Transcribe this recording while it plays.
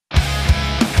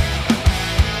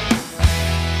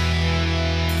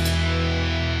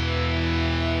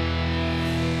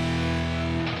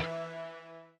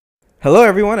Hello,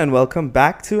 everyone, and welcome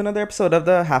back to another episode of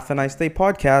the Half a Nice Day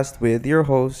podcast with your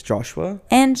host, Joshua.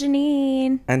 And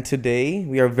Janine. And today,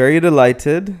 we are very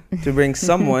delighted to bring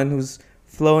someone who's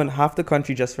flown half the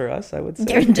country just for us, I would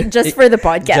say. Just for the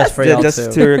podcast.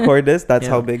 Just to record this. That's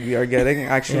how big we are getting.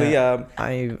 Actually,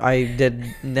 I did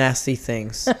nasty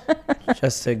things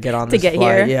just to get on to this get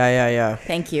flight. here. Yeah.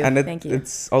 Thank you. And Thank you.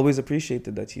 it's always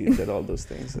appreciated that you did all those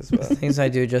things as well. Things I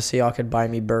do just so y'all could buy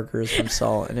me burgers from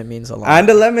Salt, and it means a lot. And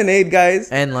a lemonade, guys.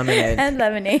 And lemonade. And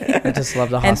lemonade. I just love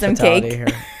the And some hospitality cake.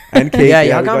 here. And cake. Yeah,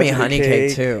 y'all we got me you the honey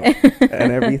cake too.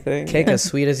 And everything. Cake as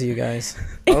sweet as you guys.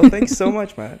 Oh, thanks so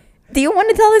much, man. Do you want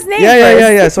to tell his name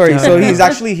Yeah. first? Sorry. No, So no. he's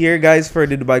actually here, guys, for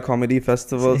the Dubai Comedy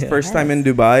Festival. It's first time in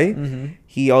Dubai. Mm-hmm.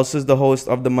 He also is the host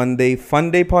of the Monday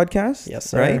Fun Day podcast. Yes,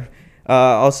 sir. Right?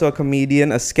 Also a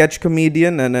comedian, a sketch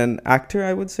comedian, and an actor,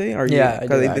 I would say. Yeah, I do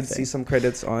because I did acting. see some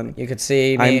credits on You could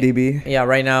see me. IMDb. Yeah,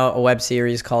 right now a web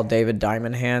series called David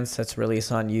Diamond Hands that's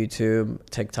released on YouTube,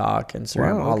 TikTok,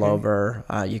 Instagram, Wow, all okay. over.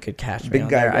 You could catch me Big on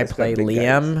guy, there. I guys, got play big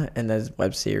Liam in the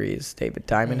web series David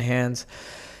Diamond Hands.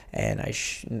 And I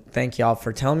thank y'all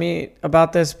for telling me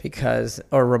about this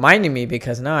or reminding me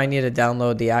because now I need to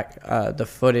download the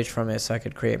footage from it so I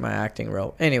could create my acting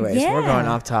role. Anyways, we're going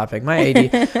off topic. My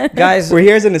AD guys, We're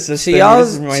here as an assistant.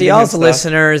 to y'all's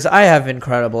listeners, I have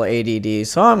incredible ADD,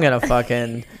 so I'm gonna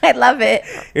fucking. I love it.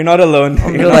 You're not alone.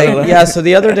 I'm You're not like, alone. yeah. So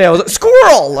the other day I was like,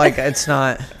 squirrel. Like it's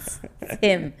not.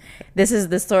 Him. This is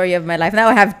the story of my life. Now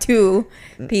I have two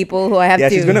people who I have to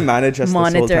she's gonna manage us this whole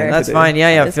monitor. time. That's today. fine.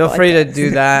 Yeah. This Feel free to podcast. do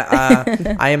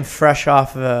that. I am fresh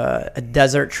off a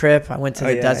desert trip. I went to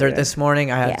the desert yeah. this morning.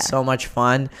 I had Yeah. so much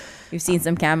fun. You've seen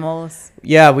some camels.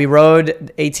 Yeah, we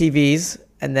rode ATVs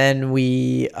and then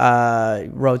we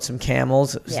rode some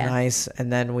camels. It was nice.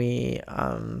 And then we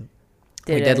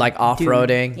did like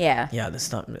off-roading. Yeah. This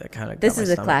stuff kind of. This is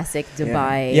a classic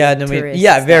Dubai. Yeah, no,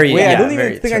 tourist very. Wait, Yeah, I don't very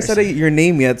even think I said touristy. your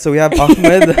name yet. So we have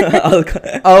Ahmed.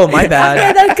 Oh, my bad.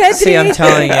 Ahmed Al-Kadri. See, I'm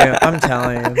telling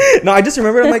you. No, I just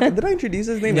remembered. I'm like, did I introduce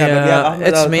his name? But Ahmed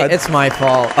It's me. Al-Kadri. It's my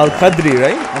fault. Al-Kadri,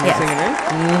 right? Am I Yes. saying it right?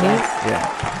 Yes.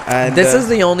 Yeah. And This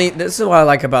is what I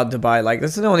like about Dubai. Like,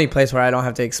 this is the only place where I don't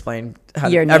have to explain.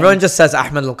 Your name. Everyone just says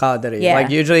Ahmed Al-Kadri. Yeah. Like,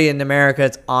 usually in America,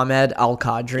 it's Ahmed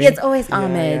Al-Kadri. It's always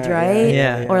Ahmed, right?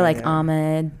 Yeah. Or like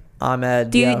Ahmed.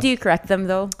 Ahmed. Do you correct them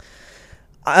though?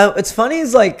 It's funny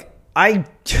is like I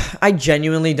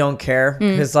genuinely don't care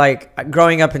because like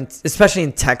growing up especially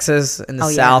in Texas in the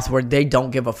South where they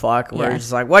don't give a fuck where it's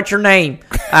just like, what's your name?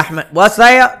 Ahmed. What's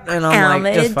that? And I'm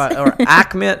like, just or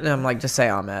Ahmed, and I'm like, just say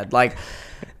Ahmed. Like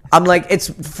I'm like,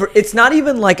 it's not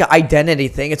even like an identity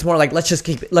thing. It's more like let's just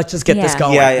get this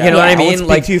going. Yeah. You know what I I won't mean? speak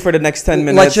Like to you for the next 10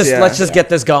 minutes. let's just get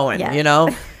this going. Yeah. You know,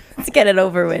 Let's get it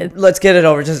over with. let's get it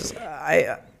over. Just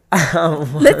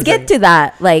Let's get to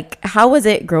that. Like, how was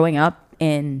it growing up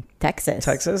in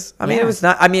Texas? I mean, it was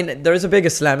not. I mean, there's a big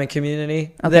Islamic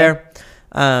community there.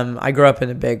 I grew up in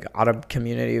a big Arab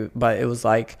community, but it was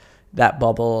like that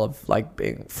bubble of like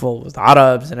being full with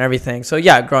Arabs and everything. So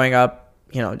yeah, growing up,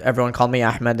 everyone called me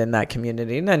Ahmed in that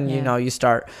community, and then you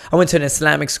start. I went to an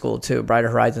Islamic school too, Brighter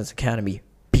Horizons Academy.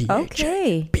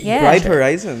 Okay. Yeah. Bright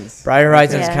Horizons. Brighter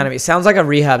Horizons Yeah. Academy sounds like a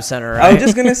rehab center, right? I was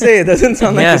just gonna say it doesn't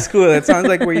sound like Yeah. a school. It sounds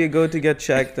like where you go to get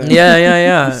checked. And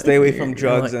yeah. Stay away from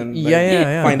drugs and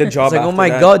find a job. It's like, oh after my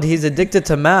that. god, he's addicted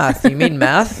to math. You mean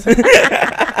math?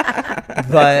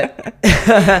 But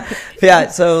yeah,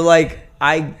 so like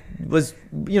I was,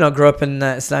 grew up in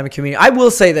the Islamic community. I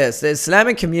will say this: the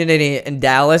Islamic community in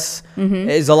Dallas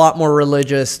is a lot more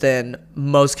religious than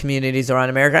most communities around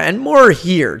America, and more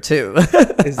here too.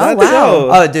 Is that wow. so?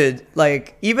 Oh, dude!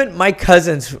 Like even my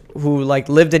cousins who like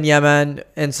lived in Yemen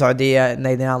and Saudi, and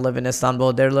they now live in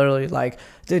Istanbul. They're literally like,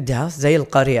 dude, Dallas, Zay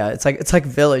al-Qarya. It's like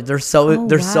village. They're so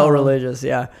wow. religious.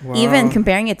 Yeah, Wow. Even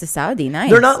comparing it to Saudi, nice.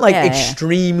 they're not like Yeah, yeah.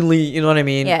 extremely. You know what I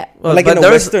mean? Yeah. Well, Like but in the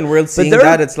there's- Western world, but seeing there-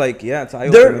 that, it's like, it's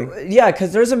eye-opening. Yeah,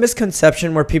 because there's a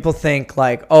misconception where people think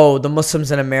like, oh, the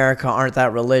Muslims in America aren't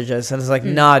that religious, and it's like,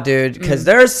 nah, dude, because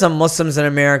there's some Muslims in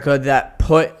America that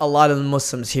put a lot of the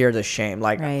Muslims here to shame.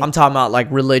 Like Right. I'm talking about like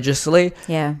religiously,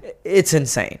 Yeah. it's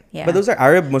insane. Yeah. But those are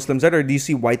Arab Muslims, right? Or do you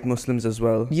see white Muslims as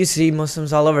well? You see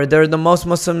Muslims all over. They're the most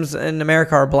Muslims in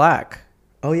America are black.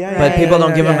 Oh, yeah. But people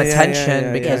don't give them yeah, attention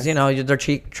yeah, because they're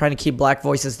trying to keep black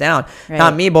voices down. Right.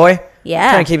 Not me, boy.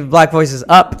 Yeah. Trying to keep black voices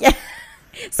up. Yeah.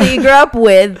 So you grew up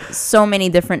with so many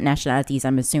different nationalities,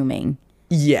 I'm assuming.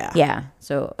 Yeah. Yeah.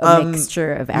 So a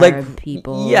mixture of Arab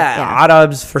people. Yeah,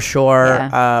 Arabs for sure.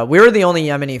 Yeah. We were the only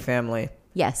Yemeni family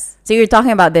Yes. So you're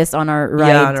talking about this on our ride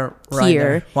Yeah, on our ride here.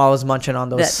 there, while I was munching on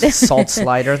those salt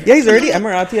sliders. Yeah, he's already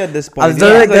Emirati at this point. I was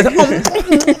there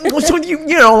like, so you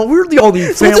know, we're the only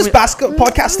So what's family. this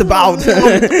podcast about?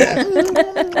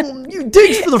 You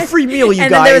thanks for the free meal, you And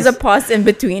guys. then there was a pause in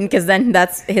between because then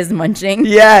that's his munching.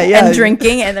 Yeah, yeah. And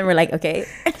drinking. And then we're like, okay.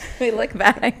 We look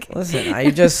back. Listen,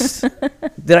 I just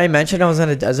did I mention I was on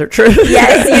a desert trip?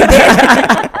 Yes, you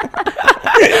did.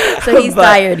 So he's But-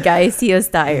 tired, guys. He was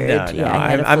tired. No, Yeah, he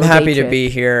had a I'm full happy day to trip. be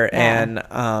here, Yeah.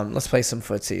 and let's play some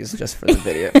footsies just for the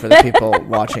video for the people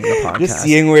watching the podcast. Just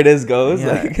seeing where this goes. Yeah,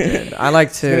 Like, dude, I like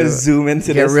gonna to zoom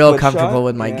into get this real foot comfortable shot.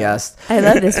 with my Yeah. guest. I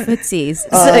love this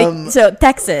footsies. So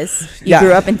Texas. You Yeah.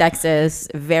 grew up in Texas.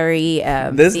 Very.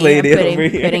 This see, I'm lady putting, over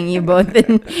here. putting you both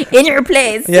in your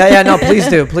place. Yeah, no,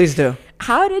 please do.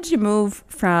 How did you move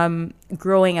from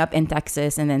growing up in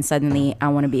Texas and then suddenly I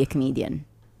want to be a comedian?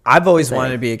 I've always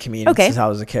wanted to be a comedian Okay. since I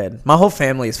was a kid. My whole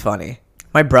family is funny.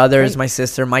 My brothers, my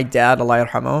sister, my dad, Allah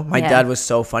yarhamu. My Yeah. dad was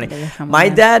so funny. Allah yarhamu, My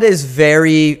yeah. dad is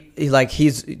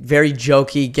he's very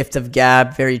jokey, gift of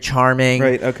gab, very charming.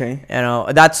 Right. Okay. You know,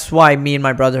 that's why me and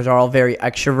my brothers are all very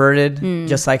extroverted,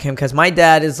 just like him. Because my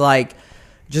dad is like,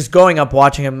 just growing up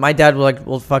watching him, my dad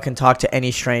will fucking talk to any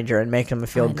stranger and make them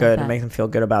feel I love good that. and make them feel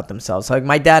good about themselves. Like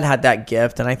my dad had that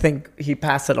gift, and I think he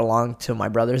passed it along to my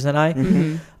brothers and I.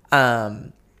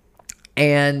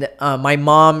 And my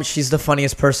mom, she's the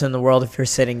funniest person in the world. If you're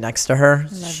sitting next to her,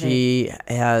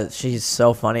 she's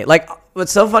so funny. Like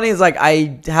what's so funny is like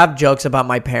I have jokes about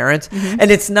my parents, and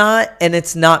it's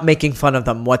not making fun of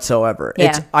them whatsoever.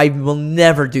 Yeah. I will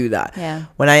never do that. Yeah.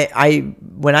 When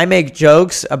I make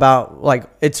jokes about like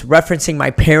it's referencing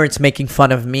my parents making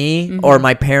fun of me or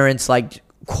my parents like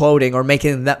quoting or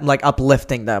making them like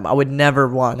uplifting them, I would never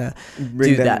want to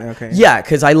Bring do them- that. okay. Yeah,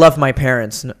 because I love my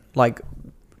parents like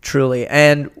truly.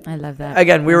 And I love that.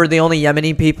 again, we were the only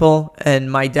Yemeni people,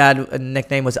 and my dad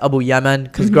nickname was Abu Yemen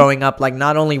because growing up, like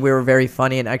not only we were very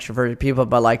funny and extroverted people,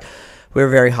 but like we were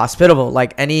very hospitable.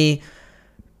 Like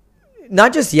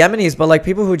not just Yemenis, but like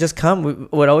people who just come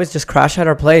would always just crash at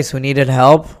our place who needed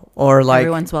help or like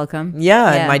Everyone's welcome.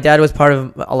 yeah, and my dad was part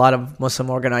of a lot of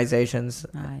Muslim organizations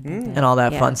I did that. and all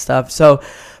that Yeah. fun stuff. So,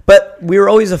 but we were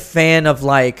always a fan of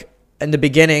like in the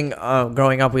beginning,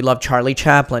 growing up, we loved Charlie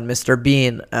Chaplin, Mr.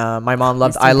 Bean. My mom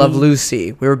loved Mr. I Love Bean.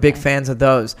 Lucy. We were big fans of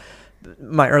those.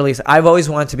 My earliest, I've always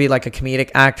wanted to be like a comedic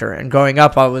actor. And growing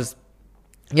up, I was,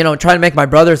 trying to make my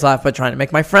brothers laugh, but trying to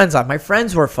make my friends laugh. My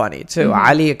friends were funny too.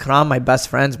 Ali, Ikram, my best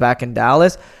friends back in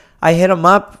Dallas. I hit them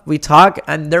up, we talk,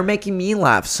 and they're making me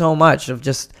laugh so much of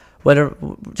just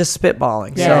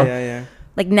spitballing. Yeah. So, Yeah.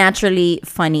 Like naturally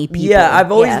funny people. yeah,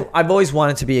 I've always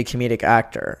wanted to be a comedic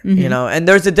actor, and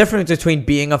there's a difference between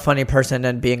being a funny person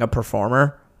and being a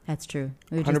performer. That's true.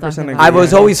 We were 100% just talking agree. about I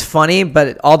was that. always funny,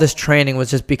 but all this training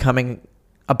was just becoming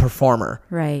a performer,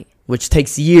 Right. which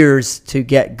takes years to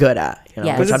get good at,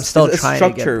 Yeah. which But I'm still it's trying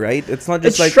structure, to get. right? It's not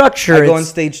just It's like structure, I go on it's-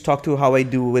 stage, talk to how I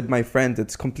do with my friends.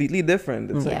 It's completely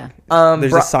different. It's Yeah. like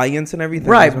there's Bri- a science and everything.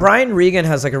 Right, as well. Brian Regan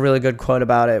has like a really good quote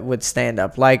about it with stand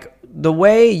up. Like the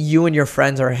way you and your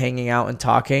friends are hanging out and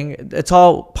talking, it's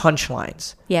all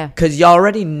punchlines. Yeah. Because y'all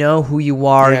already know who you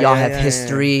are, Yeah, y'all yeah, have yeah,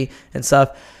 history and stuff.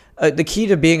 The key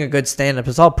to being a good stand-up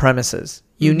is all premises.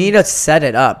 Mm-hmm. You need to set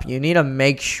it up. You need to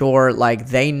make sure like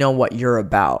they know what you're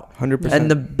about. 100%.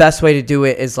 And the best way to do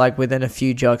it is like within a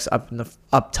few jokes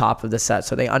up top of the set,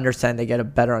 so they understand. They get a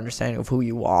better understanding of who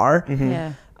you are. Mm-hmm.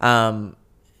 Yeah.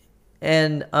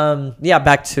 Yeah,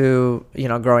 back to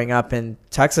growing up in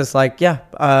Texas. Like we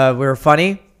were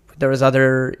funny. There was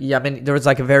other Yemen. There was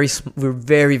like we were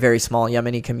very, very small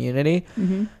Yemeni community.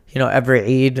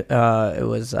 Every Eid, it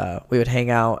was we would hang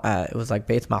out. It was like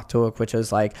Beit Mahtouk, which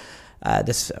was like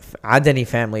this Adeni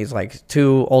families, like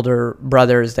two older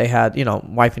brothers. They had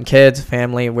wife and kids,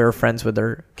 family. We were friends with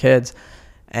their kids,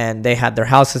 and they had their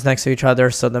houses next to each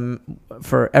other. So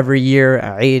for every year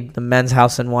Eid, the men's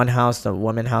house in one house, the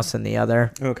women's house in the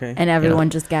other. Okay. And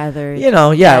everyone just gathered. It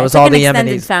was it's all like the an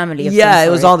extended Yemenis. family of Yeah, some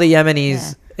it was sort. all the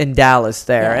Yemenis in Dallas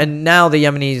there, Yeah. and now the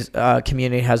Yemenis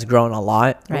community has grown a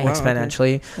lot Right. Wow,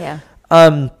 exponentially. Yeah.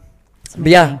 But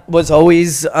yeah, was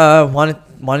always wanted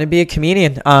to be a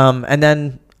comedian. And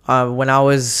then when I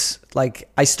was like,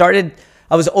 I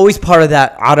was always part of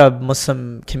that Arab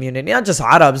Muslim community, not just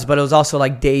Arabs, but it was also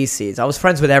like Daisis. I was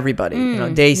friends with everybody,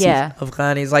 Daisis, yeah.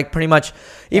 Afghanis, like pretty much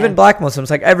even Yeah. black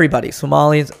Muslims, like everybody,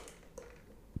 Somalis.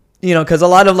 Because a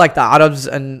lot of like the Arabs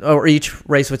or each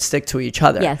race would stick to each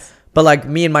other. Yes. But like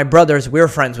me and my brothers, we're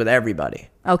friends with everybody.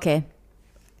 Okay.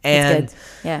 And That's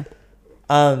good. Yeah.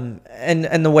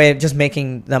 and the way of just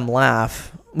making them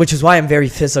laugh, which is why I'm very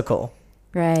physical.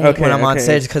 Right. Okay. when I'm on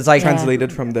stage, because like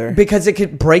translated from there. because it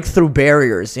could break through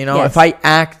barriers. You know, Yes. if I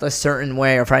act a certain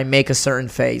way or if I make a certain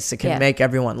face, it can Yeah. make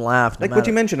everyone laugh. Like what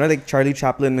you mentioned, right? Like Charlie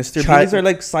Chaplin, Mr. Char- Bean, are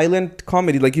like silent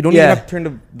comedy. Like you don't Yeah. even have to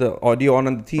turn the audio on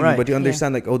the TV, Right. but you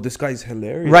understand like, oh, this guy's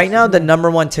hilarious. Right now, the number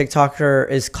one TikToker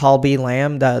is Colby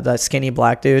Lamb, the skinny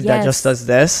black dude that Yes. just does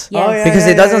this. Yes. Oh, yeah, Because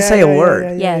yeah, it doesn't yeah, say yeah, a yeah, word.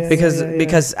 yeah, yeah, Yes. yeah, because yeah, yeah.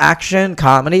 because action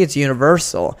comedy, it's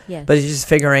universal. Yes. But he's just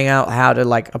figuring out how to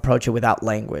like approach it without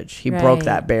language. He broke Right.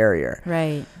 that barrier.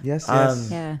 Right. Yes,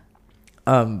 Yeah.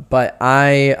 But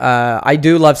I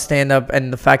do love stand up,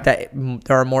 and the fact that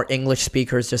there are more English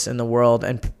speakers just in the world,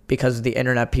 and because of the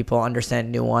internet, people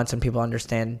understand nuance and people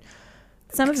understand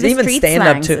Some of the even street stand up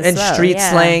slangs too, as and well, street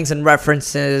yeah. slangs and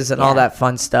references and all Yeah. that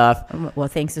fun stuff. Well,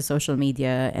 thanks to social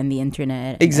media and the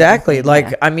internet. and Exactly. everything, Like,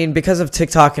 yeah. I mean, because of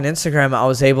TikTok and Instagram, I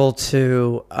was able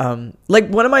to, like,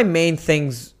 one of my main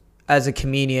things as a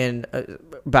comedian,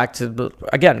 back to,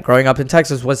 again, growing up in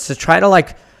Texas, was to try to,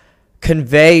 like,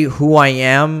 convey who I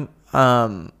am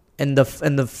in the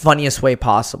funniest way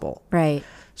possible. Right.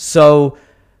 So,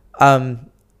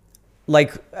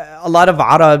 like a lot of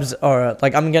Arabs, or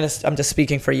like I'm just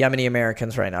speaking for Yemeni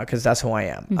Americans right now because that's who I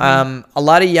am. Mm-hmm. A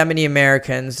lot of Yemeni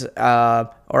Americans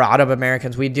or Arab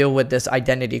Americans, we deal with this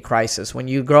identity crisis. When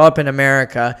you grow up in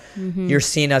America, Mm-hmm. you're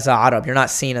seen as an Arab. You're not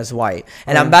seen as white.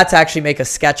 And I'm about to actually make a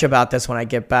sketch about this when I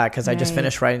get back because I just Right.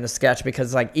 finished writing the sketch,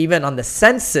 because like even on the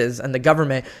census and the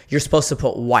government, you're supposed to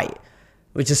put white,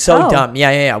 which is so Oh. dumb.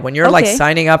 Yeah. When you're like Okay.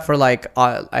 signing up for like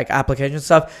application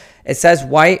stuff, it says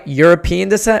white, European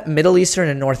descent, Middle Eastern,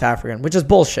 and North African, which is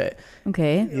bullshit.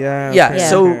 Okay. Yeah. Yeah. okay,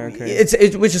 So okay.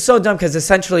 it's which is so dumb because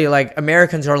essentially like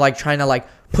Americans are like trying to like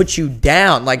put you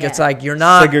down. Like it's Yeah. like you're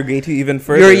not. segregate you even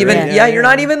further. You're even right? yeah, you're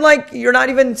not even like you're not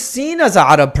even seen as an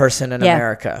Arab person in Yeah.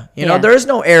 America. You know, Yeah. there is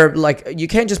no Arab, like you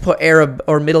can't just put Arab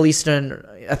or Middle Eastern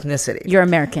ethnicity. You're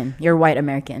American. You're white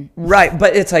American. Right,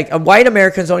 but it's like white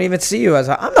Americans don't even see you as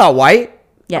I'm not white.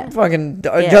 Yeah. I'm fucking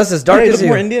Yeah. just as dark Yeah, you as look you.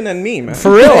 more Indian than me, man.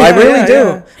 For real, I Yeah, really yeah, do.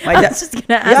 yeah. My I dad, was just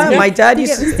gonna ask. yeah, you my dad to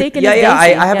used get to. mistaken Yeah, as yeah. I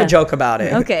Daisy. have Yeah. a joke about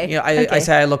it. Okay, You know, I okay.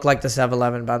 say I look like the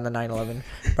 7-Eleven, but I'm the 9/11.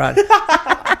 Brad.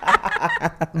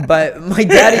 But my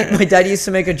daddy used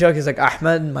to make a joke. He's like,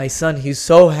 Ahmed, my son, he's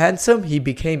so handsome, he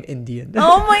became Indian.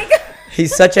 Oh my god.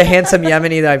 He's such a handsome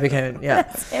Yemeni that I became. Yeah.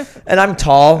 And I'm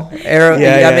tall. Yeah,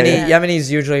 yeah, Yemeni, yeah.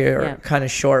 Yemenis usually are Yeah. kind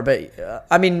of short, but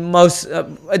I mean, most,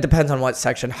 it depends on what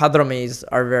section. Hadramis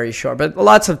are very short, but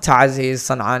lots of Tazis,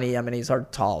 Sanani Yemenis are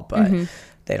tall, but Mm-hmm.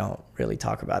 they don't really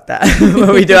talk about that.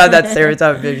 We do have that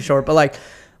stereotype of being short, but like,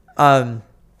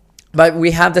 but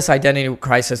we have this identity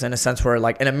crisis in a sense where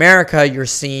like in America,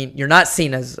 you're not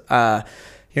seen as,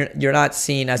 you're not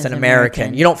seen as an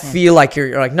American. You don't feel like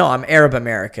you're like, no, I'm Arab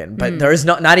American, but there is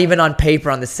not even on paper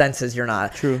on the census you're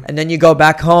not. True. And then you go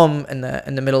back home in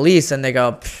the Middle East and they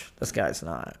go, this guy's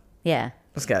not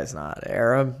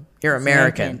Arab. You're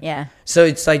American. Yeah. So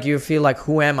it's like you feel like,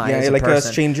 who am I Yeah, as a like person?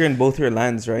 a stranger in both your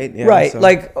lands, right? Yeah, Right. so-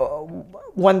 Like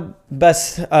one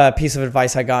best piece of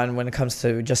advice I got when it comes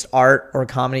to just art or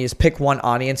comedy is pick one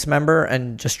audience member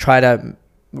and just try to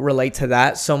relate to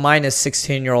that. So mine is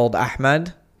 16-year-old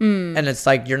Ahmed. And it's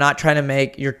like,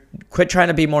 quit trying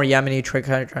to be more Yemeni,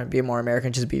 trying to be more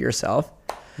American, just be yourself.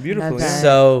 beautiful. Love Yeah. that.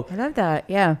 So, I love that.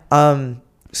 Yeah.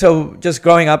 so just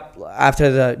growing up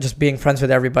after just being friends with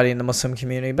everybody in the Muslim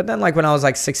community. But then like when I was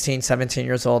like 16, 17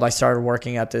 years old, I started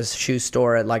working at this shoe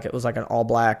store it was like an all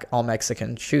black, all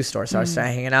Mexican shoe store. So I started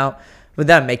hanging out with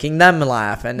them, making them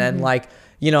laugh. And then like,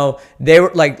 you know, they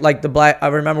were like the black, I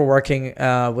remember working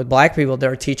with black people. They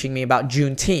were teaching me about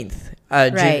Juneteenth.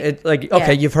 Right.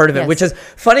 Okay, you've heard of it, Yes. which is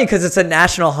funny because it's a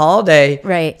national holiday,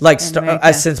 Right. like In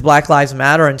America. since Black Lives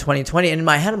Matter in 2020. And in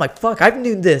my head, I'm like, fuck, I've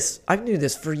knew this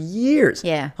for years.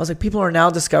 Yeah. I was like, people are now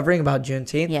discovering about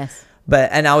Juneteenth. Yes.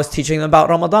 And I was teaching them about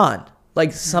Ramadan,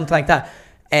 like something like that.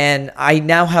 And I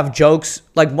now have jokes.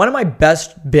 Like one of my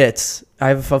best bits, I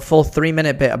have a full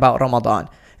 3-minute bit about Ramadan,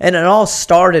 and it all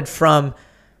started from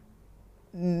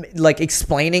like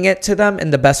explaining it to them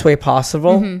in the best way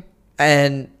possible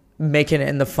and making it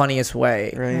in the funniest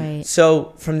way. Right.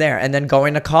 So from there, and then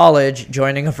going to college,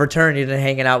 joining a fraternity, and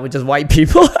hanging out with just white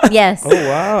people. Yes. Oh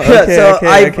wow. Yeah, Okay. so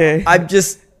okay. I've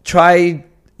just tried,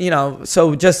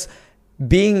 so just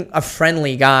being a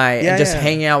friendly guy and just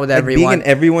hanging out with Like everyone. being in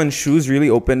everyone's shoes really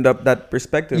opened up that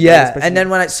perspective. right? Yeah, Especially- and then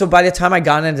by the time I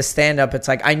got into stand up, it's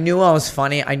like I knew I was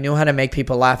funny. I knew how to make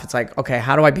people laugh. It's like, okay,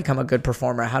 how do I become a good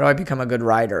performer? How do I become a good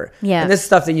writer? Yeah. And this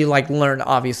stuff that you learn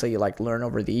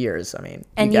over the years. I mean,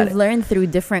 And you get you've it. learned through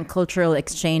different cultural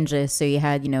exchanges. So you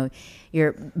had,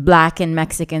 your black and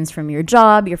Mexicans from your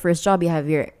job, your first job. You have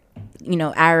your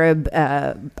Arab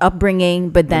upbringing,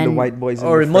 but And the then white boys in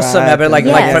or the Muslim, frat like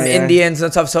Yes. from yeah. Indians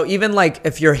and stuff. So even like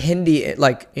if you're Hindi,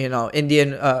 like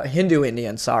Hindu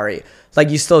Indian, sorry, like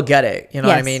you still get it. You know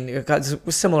what I Yes. mean? Because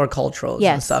similar cultures and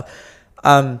Yes. stuff.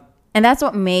 and that's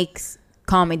what makes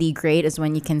comedy great, is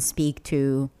when you can speak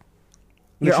to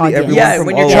your Literally audience. everyone Yeah, from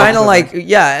when you're all trying to walks of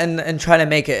like and trying to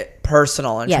make it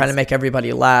personal and Yes. trying to make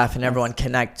everybody laugh and everyone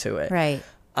connect to it. Right.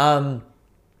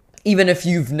 Even if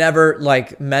you've never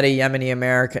like met a Yemeni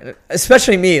American,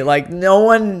 especially me, like no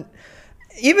one,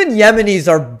 even Yemenis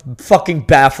are fucking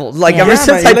baffled. Like Yeah. ever Yeah,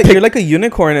 since man, I you're like a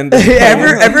unicorn in the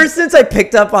ever since I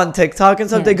picked up on TikTok and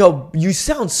stuff, Yeah. they go, "You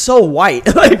sound so white."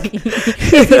 Like,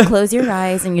 If you close your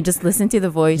eyes and you just listen to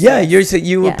the voice. yeah, you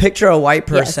would Yeah. picture a white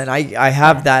person. Yes. I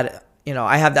have Yeah. that,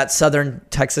 I have that Southern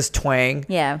Texas twang.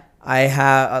 Yeah. I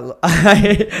have,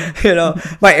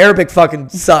 my Arabic fucking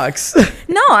sucks.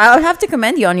 No, I would have to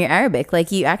commend you on your Arabic.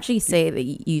 Like, you actually say that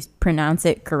you pronounce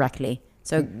it correctly.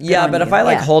 So good Yeah, on but you. if I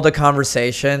like Yeah. hold a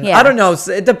conversation, Yeah. I don't know.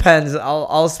 It depends.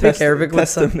 I'll speak Arabic with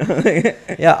some.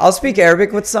 Yeah, I'll speak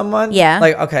Arabic with someone. Yeah.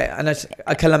 Like okay, أنا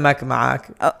أكلمك معك.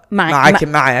 معك.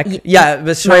 معك. Yeah,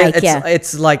 but straight, معك, yeah.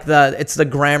 it's like the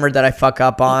grammar that I fuck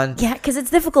up on. Yeah, because it's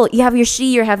difficult. You have your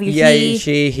she, you have your Yeah, he.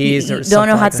 she, he's, You or don't something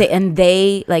know how like to say, and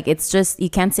they, like, it's just,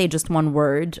 you can't say just one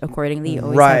word accordingly. You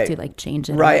always Right. have to, like, change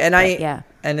it. Right, up, and but yeah.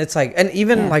 and it's like, and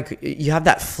even Yeah. like you have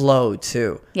that flow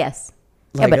too. Yes.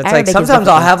 Like yeah, but it's like Arabic is sometimes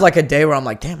I'll difficult. have like a day where I'm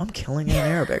like, damn, I'm killing it in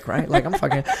Arabic, right? Like I'm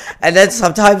fucking, and then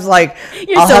sometimes like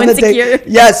You're I'll so have a day- insecure.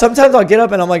 yeah, sometimes I'll get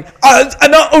up and I'm like,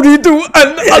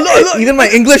 Even my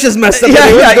English is messed up.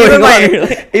 yeah, What's yeah. going Even on? my, You're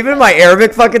like- even my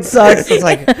Arabic fucking sucks. It's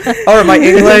like, or my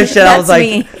English, and I was That's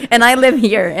like, me. And I live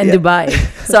here in Yeah. Dubai.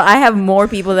 So I have more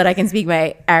people that I can speak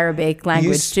my Arabic you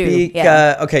language speak. to.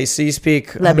 Yeah. Okay, so you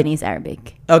speak Lebanese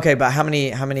Arabic, Okay, but how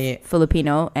many?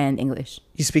 Filipino, and English.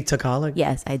 You speak Tagalog?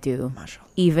 Yes, I do. Mashallah.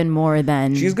 Even more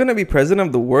than. She's gonna be president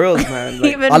of the world, man.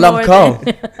 Like, even Alam more ko.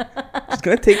 than. she's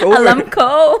gonna take over.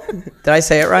 Alamko. Did I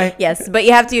say it right? Yes, but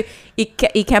you have to.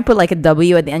 You can't put like a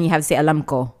W at the end. You have to say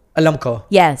alamko. Alamko.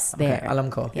 Yes, Okay, there.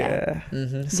 Alamko. Yeah. Yeah.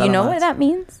 Mm-hmm. Do you know what that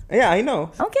means? Yeah, I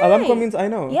know. Okay. Alamko means I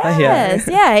know. Yes,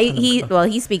 yeah.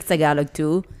 He speaks Tagalog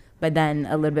too, but then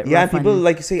a little bit. Yeah, rough people on-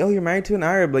 like say, "Oh, you're married to an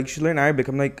Arab. Like, you should learn Arabic."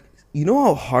 I'm like, you know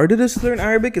how hard it is to learn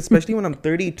Arabic, especially when I'm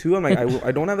 32. I'm like,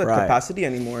 I don't have that Right. capacity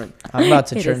anymore. I'm about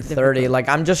to It turn is 30. difficult. Like,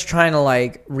 I'm just trying to,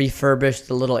 like, refurbish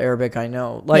the little Arabic I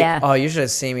know. Like, Yeah. oh, you should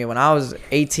have seen me when I was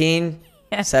 18,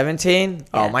 Yeah. 17.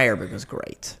 Oh, Yeah. my Arabic was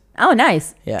great. Oh,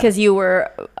 nice. Yeah. Because you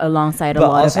were alongside a But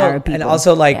lot also, of Arab people. and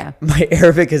also, like, Yeah. my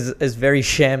Arabic is very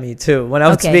shammy, too. When I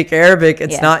would Okay. speak Arabic,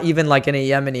 it's Yeah. not even, like, in a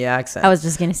Yemeni accent. I was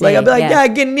just gonna say. like, I'd be like, yeah,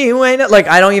 get me way. Like,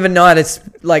 I don't even know how to,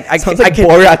 like, Sounds I like can.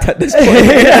 Borat at this point.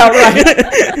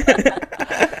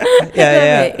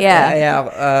 Yeah, right. yeah.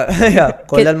 Yeah.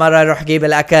 كل المرة روح جيب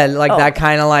الأكل. Like Oh. that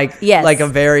kind of like, Yes. like a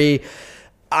very,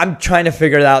 I'm trying to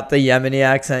figure out the Yemeni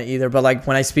accent either, but like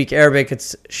when I speak Arabic,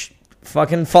 it's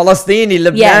fucking Palestini,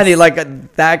 Lebanese, Yes. like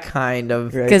that kind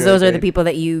of. Right, Because those are the right. people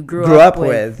that you grew up up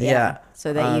with, yeah.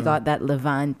 So that you got that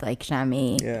Levant, like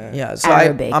Shami. Yeah. Yeah, so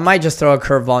Arabic. I might just throw a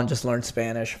curveball and just learn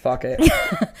Spanish. Fuck it.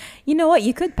 You know what?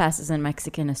 You could pass as in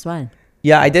Mexican as well.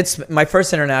 Yeah, I did. My first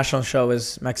international show was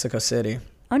Mexico City.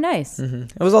 Oh, nice.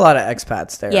 It was a lot of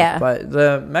expats there. Yeah. But the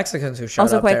Mexicans who showed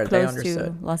Also up quite there, they close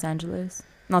understood. to Los Angeles.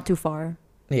 Not too far.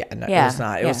 Yeah, no, it Yeah, was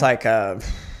not. It was yeah. like a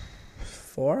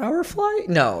 4-hour flight?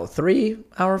 No,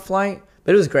 3-hour flight.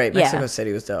 But it was great. Yeah. Mexico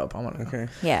City was dope. I want to. Okay.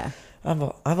 Yeah. I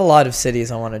have a lot of cities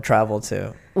I want to travel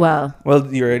to. Well,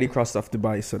 Well, you already crossed off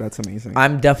Dubai, so that's amazing.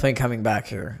 I'm definitely coming back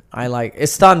here. I like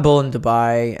Istanbul and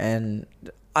Dubai, and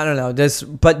I don't know this,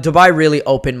 but Dubai really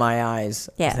opened my eyes.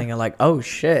 Yeah. Thinking like, oh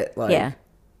shit, like yeah.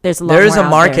 There's a lot there's more a out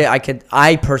market there.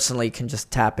 I personally can just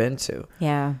tap into.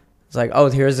 Yeah. It's like, oh,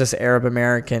 here's this Arab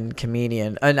American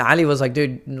comedian. And Ali was like,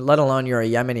 dude, let alone you're a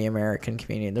Yemeni American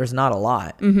comedian. There's not a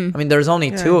lot. Mm-hmm. I mean, there's only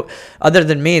Yeah. two. Other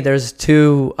than me, there's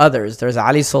two others. There's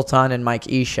Ali Sultan and Mike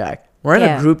Ishak. We're in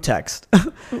Yeah. a group text.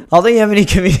 All the Yemeni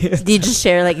comedians. Do you just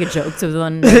share like your jokes with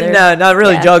one another? No, not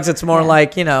really Yeah. jokes. It's more Yeah.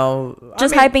 like, you know.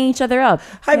 Just I mean, hyping each other up.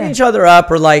 hyping Yeah. each other up,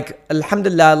 or like,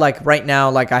 alhamdulillah, like right now,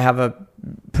 like I have a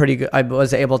pretty good, I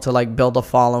was able to like build a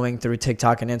following through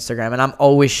TikTok and Instagram, and I'm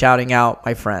always shouting out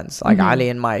my friends like Ali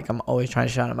and Mike. I'm always trying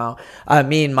to shout them out.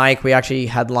 Me and Mike, we actually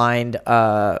headlined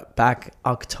back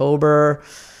October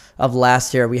of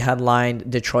last year. We headlined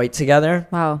Detroit together.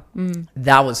 Wow. Mm.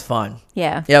 That was fun.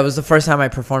 Yeah. Yeah, it was the first time I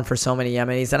performed for so many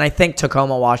Yemenis, and I think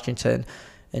Tacoma, Washington,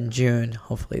 in June.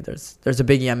 Hopefully, there's a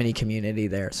big Yemeni community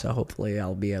there, so hopefully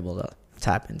I'll be able to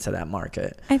tap into that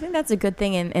market. I think that's a good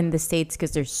thing in the States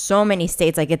because there's so many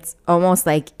states. Like it's almost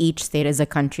like each state is a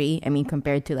country. I mean,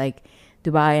 compared to like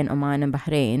Dubai and Oman and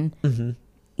Bahrain, Mm-hmm.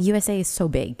 USA is so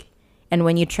big. And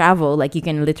when you travel, like you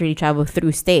can literally travel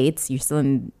through states, you're still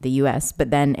in the US, but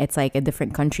then it's like a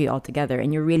different country altogether.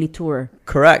 And you really tour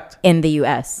Correct. in the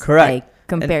US. Correct. Like,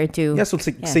 compared to... Yeah, so it's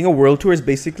like saying a world tour is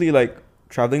basically like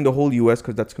traveling the whole US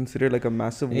because that's considered like a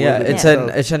massive world. Yeah, in it's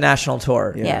itself. a national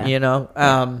tour. Yeah. You know?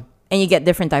 And you get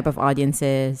different type of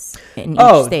audiences in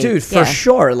each state. Dude, for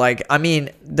sure. Like, I mean,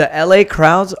 the LA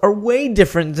crowds are way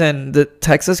different than the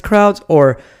Texas crowds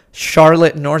or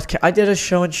Charlotte, I did a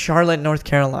show in Charlotte, North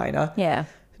Carolina. Yeah.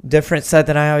 Different set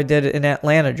than I did in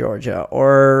Atlanta, Georgia.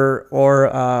 Or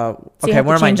okay,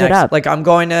 where am I next? Like, I'm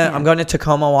going to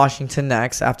Tacoma, Washington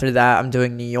next. After that, I'm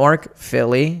doing New York,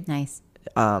 Philly. Nice.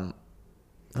 What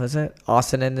was it?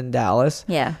 Austin and then Dallas.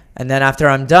 Yeah. And then after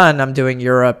I'm done, I'm doing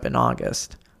Europe in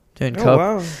August. Doing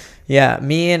wow. Yeah,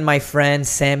 me and my friend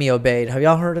Sammy Obeid. Have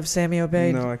y'all heard of Sammy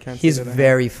Obeid? No, I can't. He's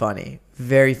very funny.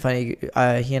 Very funny.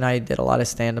 He and I did a lot of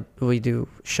stand-up. We do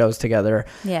shows together.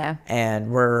 Yeah.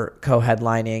 And we're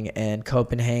co-headlining in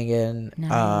Copenhagen,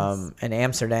 Nice. and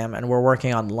Amsterdam. And we're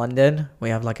working on London. We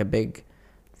have like a big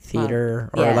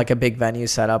theater or like a big venue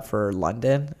set up for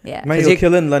London. Yeah. Man, you'll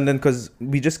kill in London because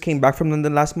we just came back from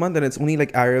London last month and it's only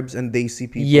like Arabs and Desi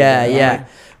people. Yeah.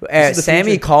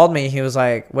 Sammy future. called me. He was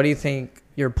like, what do you think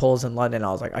your polls in London?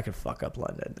 I was like, I could fuck up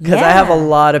London. Because I Yeah. have a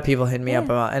lot of people hitting me up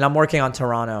about, and I'm working on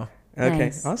Toronto. Okay,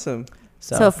 Nice. awesome.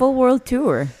 So a full world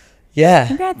tour. Yeah.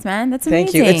 Congrats, man. That's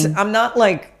Thank amazing. you. I'm not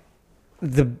like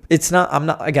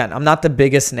I'm not the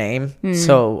biggest name,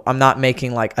 so I'm not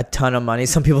making like a ton of money.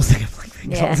 Some people think I'm like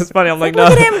making all this money. I'm like, no.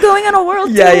 Look at him going on a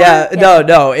world tour. Yeah.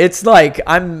 No. It's like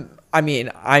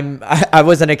I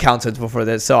was an accountant before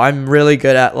this, so I'm really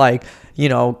good at like, you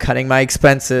know, cutting my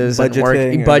expenses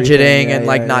Budgeting, and budgeting yeah, and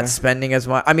like yeah, not yeah. spending as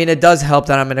much. I mean, it does help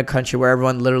that I'm in a country where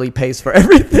everyone literally pays for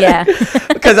everything. Yeah.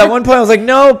 Because at one point I was like,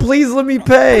 no, please let me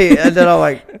pay. And then I'm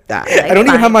like, nah. I don't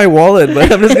even have my wallet,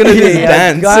 but I'm just gonna just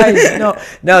dance. Guys,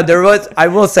 no, there was. I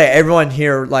will say, everyone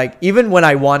here, like, even when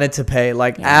I wanted to pay,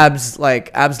 like, Abs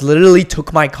literally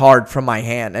took my card from my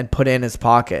hand and put it in his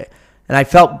pocket, and I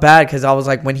felt bad because I was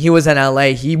like, when he was in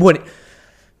LA, he would.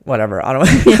 Whatever, I don't.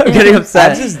 I'm getting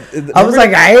upset. I was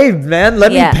like, "Hey, man,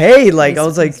 let me pay." Like, I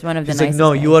was like, one of the he's like,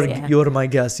 "No, you are my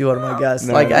guest. You are my guest."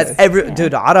 Like,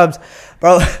 dude, Arabs,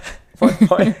 bro.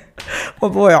 my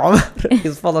boy, Ahmed,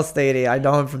 he's Palestinian. I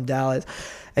know him from Dallas.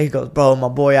 And he goes, "Bro, my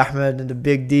boy Ahmed and the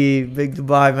Big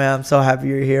Dubai, man. I'm so happy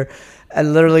you're here."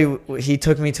 And literally, he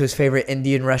took me to his favorite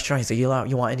Indian restaurant. He's like,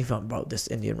 "You want any food?" Bro, this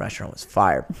Indian restaurant was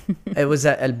fire. It was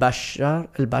at Al-Basha.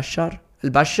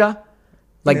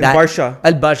 Like that. Barsha.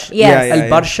 Al-Barsha. Yes.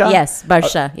 Al-Barsha. Yes,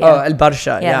 Barsha. Yeah. Oh,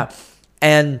 Al-Barsha. Yeah. Yeah.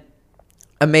 And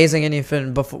amazing Indian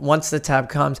food. Before, once the tab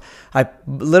comes, I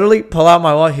literally pull out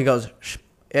my wallet. He goes,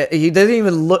 he doesn't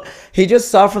even look. He just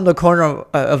saw from the corner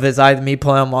of his eye me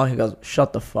pulling out my wallet. He goes,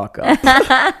 "Shut the fuck up."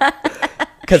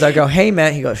 Because I go, "Hey,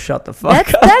 man." He goes, "Shut the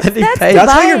fuck up."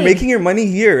 That's how you're making your money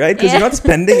here, right? Because you're not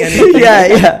spending anything.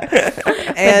 Yeah.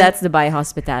 But that's Dubai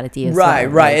hospitality as well.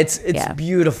 Right. Like, It's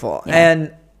beautiful. Yeah.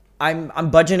 And I'm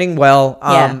budgeting well.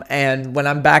 And when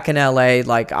I'm back in LA,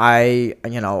 like I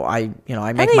make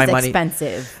my money.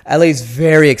 Expensive. LA is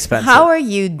very expensive. How are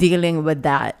you dealing with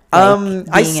that?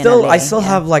 I still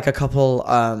have like a couple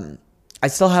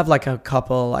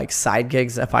like side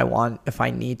gigs if I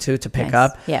need to pick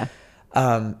up. Yeah.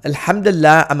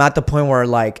 Alhamdulillah, I'm at the point where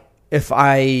like if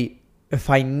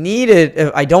I need it,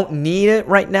 if I don't need it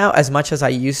right now as much as I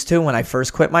used to when I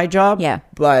first quit my job. Yeah.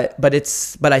 But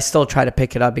I still try to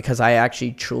pick it up because I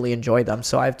actually truly enjoy them.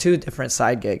 So I have two different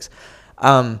side gigs.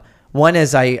 One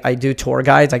is I do tour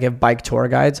guides. I give bike tour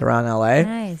guides around LA.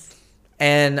 Nice.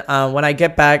 And when I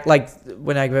get back,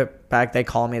 they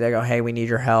call me. They go, "Hey, we need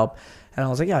your help." And I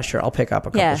was like, "Yeah, sure, I'll pick up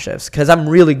a couple shifts because I'm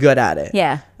really good at it."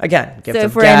 Yeah. Again, gift so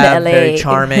of if we're gab, in LA, very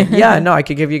charming. Yeah, no, I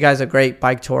could give you guys a great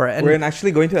bike tour. And we're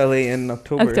actually going to LA in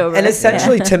October. And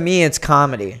essentially, to me, it's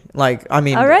comedy. Like, I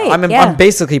mean, right, I'm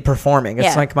basically performing.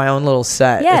 It's like my own little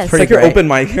set. Yes. It's pretty like your great. open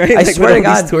mic, right? I like swear to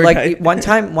God, like one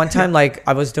time, like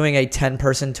I was doing a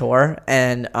 10-person tour,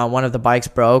 and one of the bikes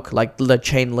broke. Like the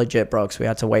chain legit broke, so we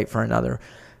had to wait for another,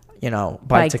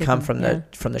 bike to come from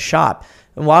the shop.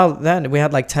 And while then we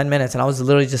had like 10 minutes, and I was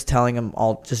literally just telling them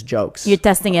all just jokes. You're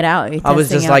testing it out. I was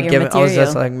just like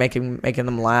making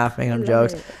them laugh, making them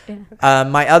jokes. Yeah.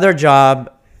 My other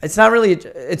job, it's not really.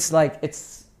 It's like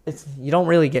it's you don't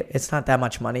really get. It's not that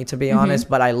much money, to be honest,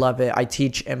 but I love it. I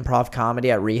teach improv comedy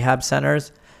at rehab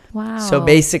centers. Wow. So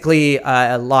basically,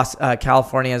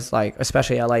 California is like,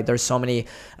 especially LA, there's so many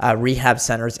rehab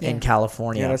centers in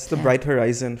California. Yeah, that's the bright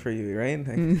horizon for you, right?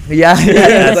 Yeah,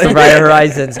 that's the bright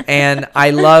horizons. And I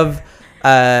love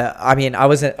I mean,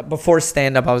 before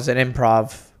stand-up, I was an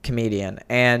improv comedian,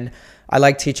 and I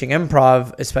like teaching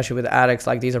improv, especially with addicts.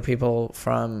 Like, these are people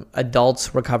from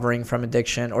adults recovering from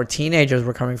addiction, or teenagers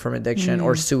recovering from addiction,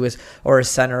 or or a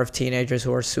center of teenagers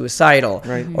who are suicidal,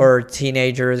 Right. or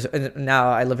teenagers. And now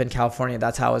I live in California.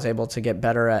 That's how I was able to get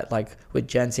better at, like, with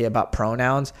Gen Z about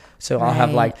pronouns. So I'll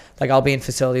have like I'll be in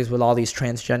facilities with all these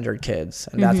transgendered kids,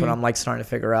 and that's when I'm like starting to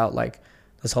figure out like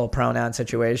this whole pronoun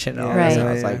situation. And all this. And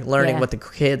I was like learning what the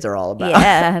kids are all about.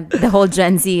 Yeah, the whole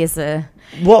Gen Z is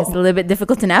it's a little bit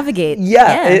difficult to navigate.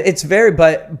 It's very,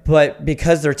 but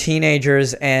because they're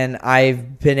teenagers and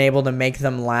I've been able to make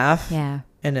them laugh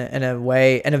in a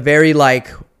way, in a very like,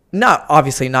 not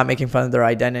obviously not making fun of their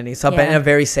identity stuff, but in a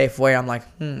very safe way. I'm like,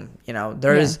 you know,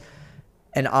 there's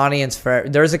an audience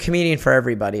there's a comedian for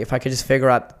everybody. If I could just figure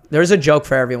out, there's a joke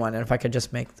for everyone, and if I could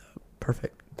just make the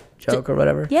perfect joke or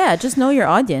whatever. Yeah, just know your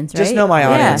audience, right? Just know my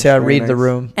audience. Yeah, read the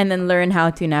room. And then learn how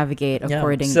to navigate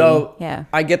accordingly. So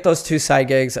I get those 2 side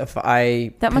gigs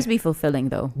that must be fulfilling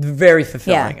though. Very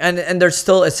fulfilling. And they're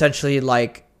still essentially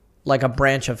like a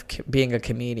branch of being a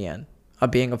comedian,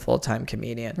 of being a full-time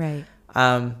comedian. Right.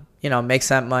 You know, makes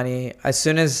that money as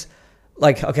soon as,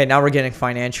 like, okay, now we're getting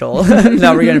financial.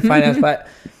 Now we're getting finance, but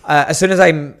as soon as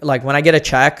I'm like, when I get a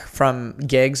check from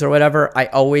gigs or whatever, I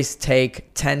always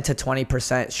take 10 to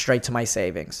 20% straight to my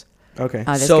savings. Okay. Oh,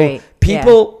 that's so great.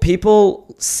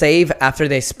 people save after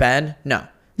they spend. No,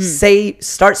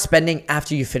 start spending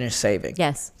after you finish saving.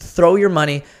 Yes. Throw your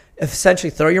money 10 to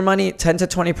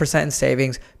 20% in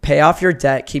savings, pay off your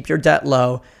debt, keep your debt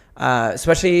low.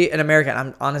 Especially in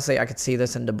America. I could see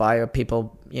this in Dubai of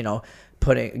people, you know,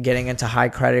 getting into high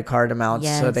credit card amounts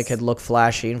so they could look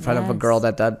flashy in front of a girl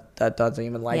that doesn't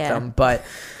even like them. But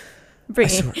I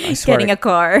swear getting a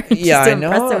car. Yeah, I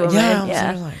know.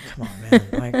 I'm like, come on,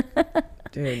 man. Like,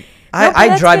 dude.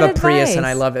 I drive a Prius and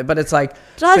I love it, but it's like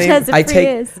Josh has a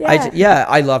Prius.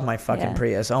 I love my fucking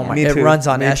Prius. Oh my, it runs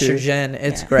on estrogen.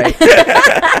 It's great.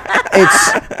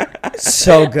 It's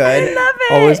so good. I love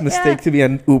it. Always mistake to be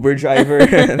an Uber driver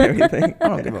and everything. I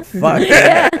don't give a fuck.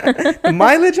 The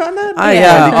mileage on that? You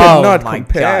cannot my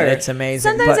compare. God, it's amazing.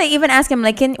 Sometimes I even ask him,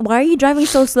 like, why are you driving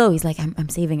so slow? He's like, I'm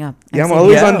saving up. I'm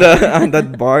always on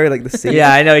that bar, like the same.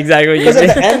 Yeah, I know exactly what you Because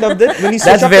at the end of this, when you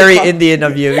that's very Indian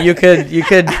of you. You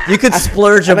could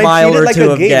splurge a mile or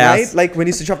two of gas. Right? Like when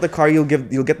you switch off the car, you'll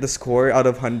get the score out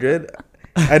of 100.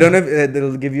 I don't know if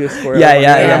it'll give you a score.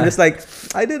 Yeah. I'm just like,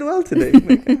 I did well today.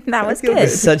 That was good.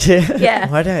 It's such a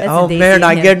Oh man,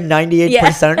 I get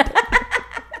 98%.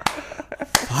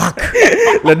 Fuck.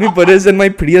 Let me put this in my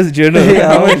Prius journal.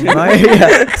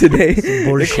 Today,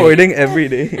 recording every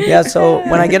day. Yeah. So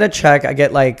when I get a check, I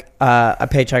get like a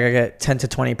paycheck. I get 10 to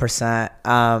 20%.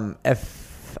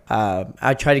 If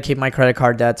I try to keep my credit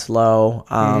card debts low.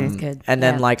 Good. And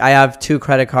then like I have 2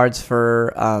 credit cards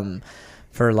for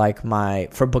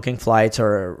booking flights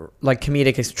or like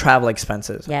comedic travel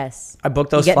expenses. Yes. I booked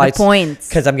those you get flights the points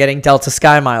because I'm getting Delta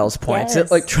Sky Miles points.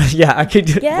 Yes. I could.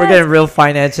 Yes. We're getting real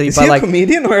financially. Is he a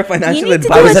comedian or a financial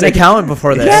advisor? I was an accountant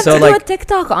before this. You have so to do a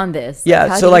TikTok on this.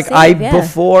 Yeah. So like I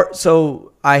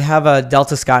have a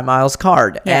Delta Sky Miles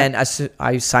card, and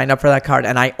I signed up for that card,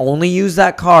 and I only use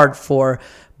that card for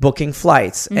booking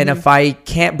flights. And if I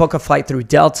can't book a flight through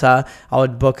Delta, I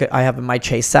would book it. I have my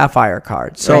Chase Sapphire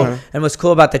card. So, and what's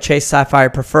cool about the Chase Sapphire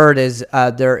Preferred is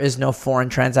there is no foreign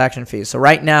transaction fees. So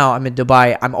right now I'm in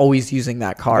Dubai. I'm always using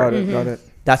that card. Got it.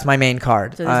 That's my main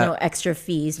card. So there's no extra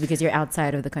fees because you're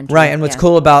outside of the country. Right. And what's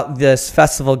cool about this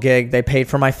festival gig, they paid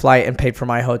for my flight and paid for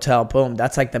my hotel. Boom.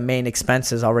 That's like the main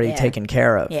expenses already taken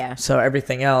care of. Yeah. So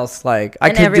everything else, like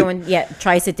everyone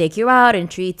tries to take you out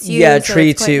and treats you. Yeah, so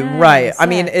treats you. nice. Right. I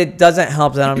mean, it doesn't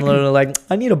help that I'm literally like,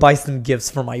 I need to buy some gifts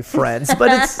for my friends.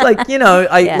 But it's like, you know,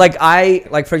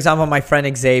 for example, my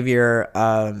friend Xavier,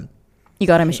 you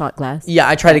got him a shot glass. Yeah,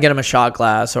 I try to get him a shot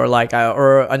glass, or like,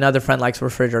 or another friend likes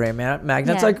refrigerator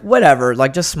magnets, like whatever,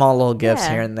 like just small little gifts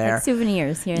here and there, like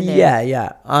souvenirs here and there.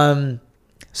 Yeah.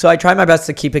 So I try my best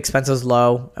to keep expenses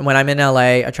low, and when I'm in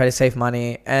LA, I try to save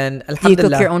money. And do you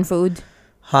cook your own food?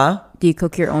 Huh? Do you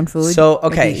cook your own food? So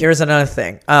here's another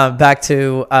thing. Back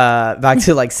to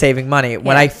like saving money.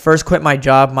 When I first quit my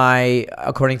job,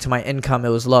 according to my income, it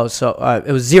was low. So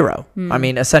it was zero. I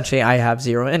mean, essentially, I have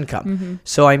zero income.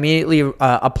 So I immediately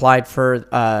applied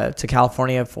to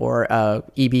California for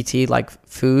EBT, like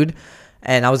food,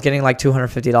 and I was getting like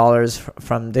 $250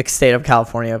 from the state of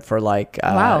California for like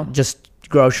just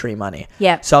grocery money.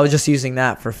 Yeah. So I was just using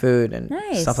that for food and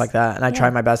stuff like that. And I try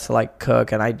my best to like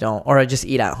cook, and I just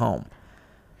eat at home.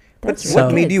 But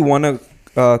what made you want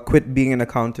to quit being an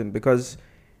accountant? Because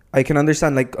I can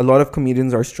understand like a lot of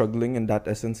comedians are struggling in that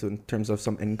essence in terms of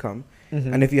some income.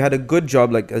 And if you had a good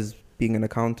job, like as being an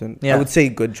accountant, Yeah. I would say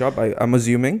good job. I'm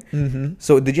assuming.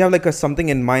 So did you have like something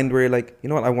in mind where you're like, you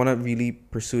know what, I want to really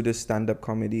pursue this stand-up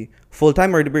comedy full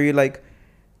time, or were you like,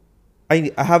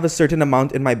 I have a certain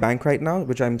amount in my bank right now,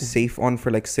 which I'm safe on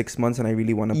for like 6 months, and I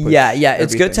really want to push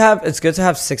It's good to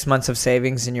have 6 months of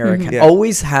savings in your account. Yeah.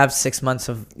 Always have 6 months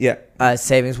of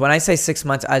savings. When I say 6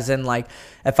 months, as in like,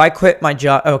 if I quit my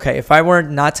job, okay, if I were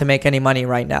not to make any money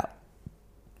right now,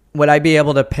 would I be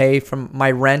able to pay from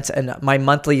my rent and my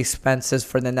monthly expenses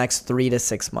for the next 3 to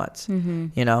 6 months?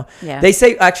 You know, they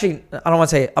say, actually, I don't want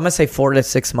to say, I'm gonna say 4 to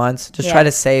 6 months. Just try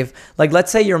to save. Like,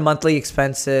 let's say your monthly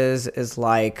expenses is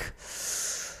like,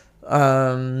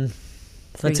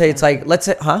 let's say it's like,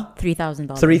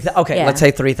 $3,000. Okay, let's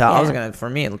say 3,000. I was gonna, for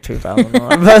me, $2,000,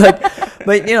 but like,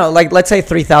 but you know, like, let's say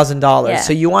 $3,000.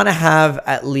 So you want to have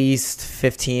at least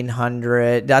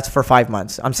 1,500. That's for 5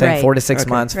 months. I'm saying 4 to 6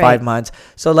 months, 5 months.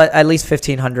 So at least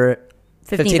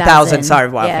 15,000. Sorry,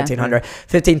 wow, 1,500.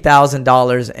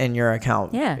 $15,000 in your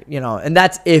account. Yeah, you know, and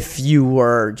that's if you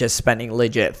were just spending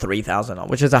legit $3,000,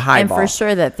 which is a high ball. And for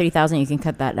sure, that 3,000 you can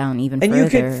cut that down even further. And you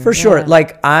can for sure.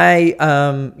 Like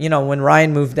you know, when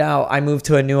Ryan moved out, I moved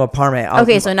to a new apartment.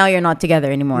 Okay, so now you're not together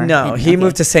anymore. No, he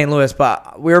moved to St. Louis,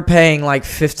 but we were paying like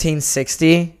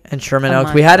 $1,560 in Sherman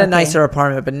Oaks. We had a nicer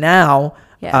apartment, but now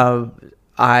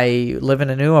I live in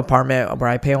a new apartment where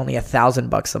I pay only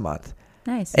 $1,000 a month.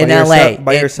 Nice. In LA.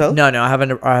 By yourself? No, I have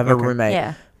a roommate.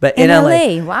 Yeah. But in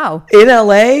LA, wow. In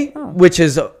LA, which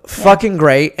is fucking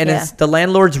great, and it's the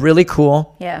landlord's really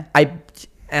cool. Yeah. I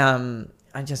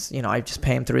just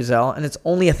pay him through Zelle, and it's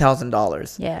only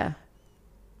 $1,000. Yeah.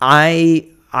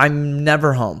 I'm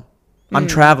never home. I'm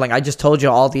traveling. I just told you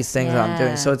all these things that I'm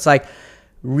doing. So it's like,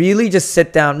 really just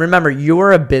sit down. Remember,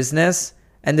 you're a business,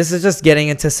 and this is just getting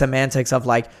into semantics of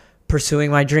like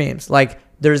pursuing my dreams. Like,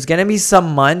 there's going to be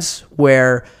some months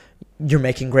where you're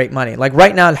making great money. Like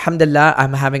right now, alhamdulillah,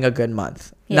 I'm having a good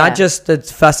month. Not just the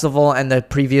festival and the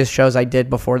previous shows I did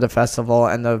before the festival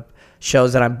and the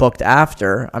shows that I'm booked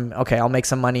after. I'll make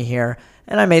some money here.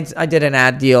 And I did an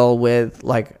ad deal with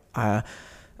like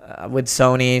with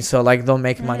Sony, so like they'll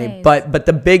make money. But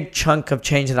the big chunk of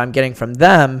change that I'm getting from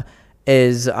them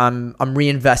is I'm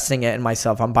reinvesting it in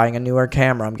myself. I'm buying a newer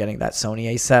camera. I'm getting that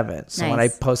Sony A7. So when I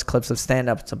post clips of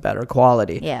stand-up, it's a better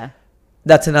quality. Yeah.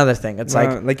 That's another thing. It's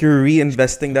like you're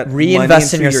reinvesting that money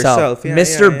reinvest in into yourself. Yeah,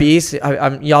 Mr. Beast,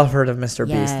 y'all have heard of Mr.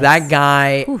 Beast. That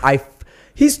guy,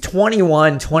 he's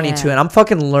 21, 22, and I'm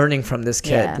fucking learning from this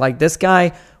kid. Yeah. Like this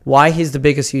guy, why he's the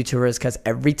biggest YouTuber is because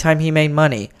every time he made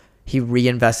money, he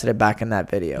reinvested it back in that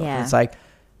video. Yeah. It's like,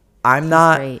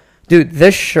 dude,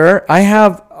 this shirt I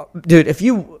have, dude, if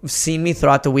you've seen me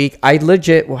throughout the week, I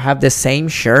legit will have the same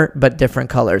shirt, but different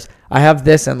colors. I have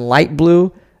this in light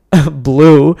blue,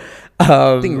 blue.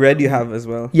 I think red you have as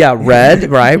well. Yeah,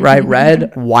 red, right,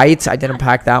 red, white. I didn't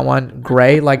pack that one.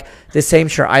 Gray, like the same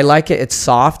shirt. I like it. It's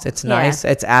soft. It's nice.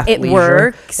 It's athleisure. It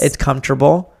works. It's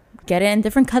comfortable. Get it in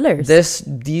different colors.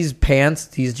 These pants,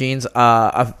 these jeans,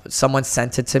 someone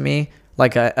sent it to me,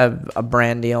 like a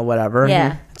brand deal, whatever.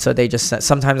 Yeah. So they just sent,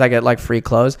 sometimes I get like free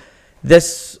clothes.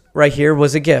 This right here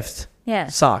was a gift. Yeah.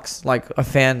 Socks. Like a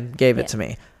fan gave it to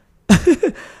me.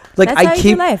 Like that's how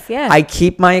you do life, I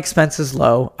keep my expenses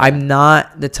low. I'm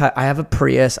not the type. I have a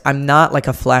Prius. I'm not like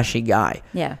a flashy guy.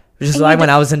 Yeah. Which is why when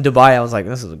I was in Dubai, I was like,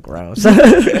 "This is gross." You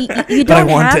don't you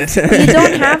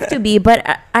don't have to be,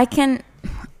 but I can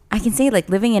say like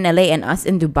living in LA and us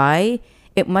in Dubai,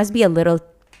 it must be a little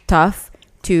tough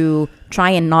to try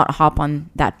and not hop on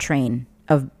that train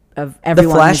of everyone. The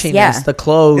flashiness, the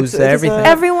clothes, everything.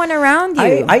 Everyone around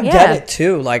you. I get it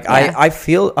too. Like I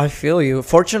feel you.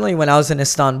 Fortunately, when I was in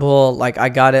Istanbul, like I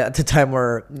got it at the time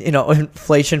where, you know,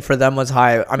 inflation for them was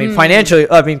high. I mean, financially,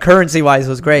 currency wise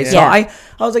was great. So I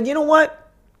was like, you know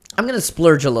what? I'm going to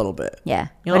splurge a little bit. Yeah.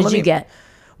 You know, what did you get?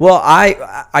 Well,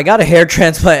 I got a hair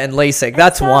transplant and LASIK.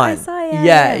 That's one.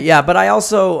 Yeah. But I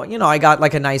also, you know, I got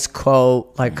like a nice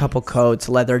coat, like a couple coats,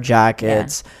 leather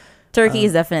jackets. Yeah. Turkey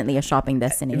is definitely a shopping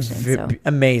destination. So.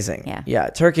 Amazing. Yeah.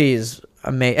 Turkey is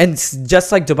amazing. And it's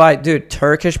just like Dubai, dude,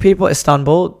 Turkish people,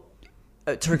 Istanbul,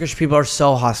 Turkish people are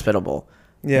so hospitable.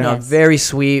 Yeah. You know, very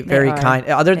sweet, very kind.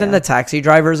 Other than the taxi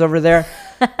drivers over there,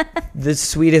 the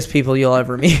sweetest people you'll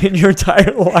ever meet in your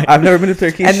entire life. I've never been to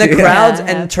Turkey. And the crowds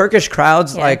and Turkish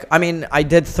crowds, like, I mean, I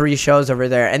did 3 shows over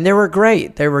there and they were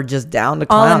great. They were just down to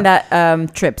clown. All on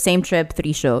that same trip,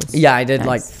 3 shows. Yeah, I did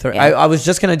like 3. I was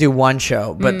just going to do 1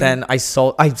 show, but then I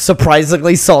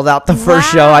surprisingly sold out the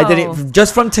first show. I did it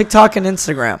just from TikTok and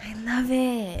Instagram. I love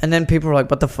it. And then people were like,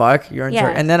 what the fuck? You're in Yeah.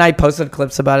 Turkey. And then I posted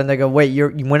clips about it and they go, wait,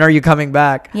 when are you coming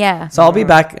back? Yeah. So I'll be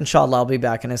back, inshallah, I'll be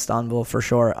back in Istanbul for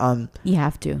sure. You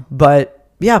have to. But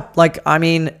yeah, like, I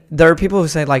mean, there are people who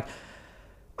say like,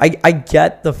 I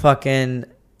get the fucking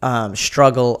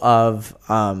struggle of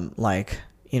like,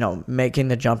 you know, making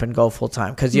the jump and go full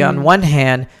time. Because yeah, on one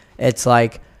hand, it's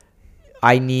like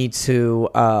I need to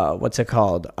what's it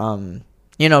called?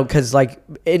 You know, because like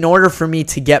in order for me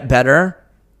to get better,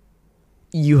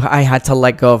 I had to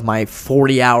let go of my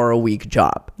 40-hour-a-week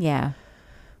job. Yeah.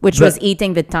 Which was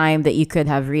eating the time that you could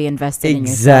have reinvested in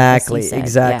yourself.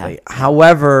 Exactly. Yeah.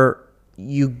 However,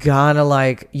 you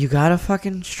gotta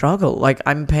fucking struggle. Like,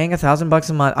 I'm paying $1,000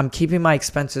 a month. I'm keeping my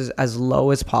expenses as low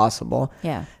as possible.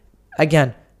 Yeah.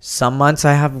 Again, some months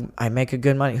I make a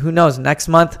good money. Who knows? Next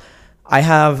month I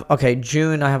have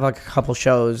June I have like a couple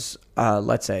shows.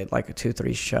 Let's say like a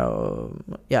 2-3 show.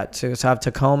 Yeah, so I have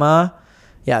Tacoma.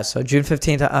 Yeah, so June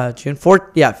 15th, June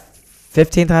 4th. Yeah,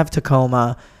 15th I have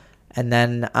Tacoma, and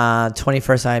then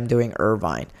 21st I'm doing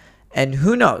Irvine. And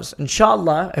who knows?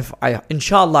 Inshallah,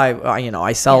 you know,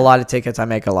 I sell a lot of tickets, I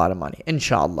make a lot of money.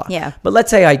 Inshallah. Yeah. But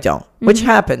let's say I don't, which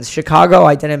happens. Chicago,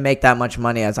 I didn't make that much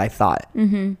money as I thought.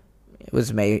 Mm-hmm. It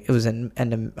was May. It was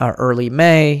in early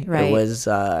May. Right. It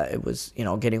was you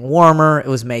know, getting warmer. It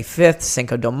was May 5th,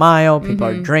 Cinco de Mayo. People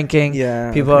are drinking.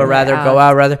 Yeah. People would rather go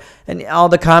out and all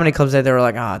the comedy clubs they were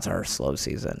like, it's our slow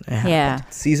season. Yeah.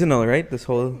 Seasonal, right? This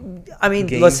whole I mean,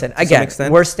 game, listen, to some again,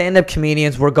 extent. we're stand-up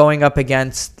comedians. We're going up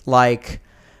against like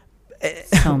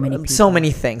So many people. so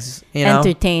many things, you know.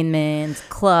 Entertainment,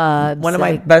 clubs. One of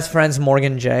my best friends,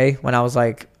 Morgan J, when I was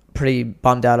like pretty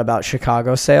bummed out about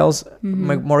Chicago sales,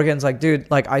 Morgan's like, dude,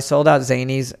 like I sold out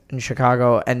Zanies in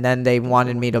Chicago and then they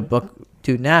wanted me to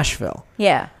do Nashville.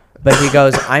 Yeah. But he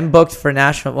goes, I'm booked for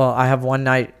Nashville. Well, I have one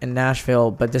night in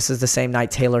Nashville, but this is the same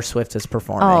night Taylor Swift is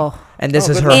performing. Oh. And this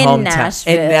is her In hometown.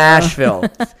 Nashville. In Nashville.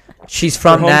 She's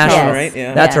from Her hometown, Nashville. right?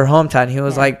 Yeah. That's Yeah. her hometown. He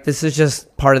was Yeah. like, this is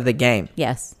just part of the game.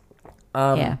 Yes.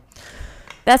 Yeah.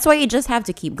 That's why you just have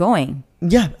to keep going.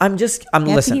 Yeah, I'm You have to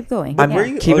listen. keep going. But Yeah. were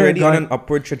you Keep it already on going. an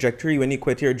upward trajectory when you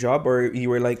quit your job, or you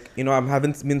were like, you know, I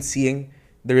haven't been seeing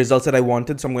the results that I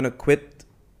wanted, so I'm gonna quit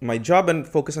my job and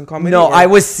focus on comedy? No, or- I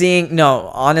was seeing,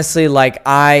 honestly, like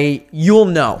you'll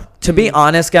know. To be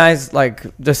honest, guys, like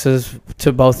this is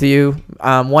to both of you.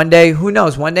 One day, who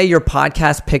knows? One day your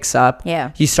podcast picks up.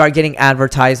 Yeah. You start getting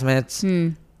advertisements.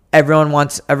 Everyone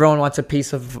wants a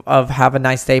piece of Have a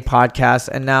Nice Day podcast,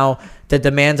 and now the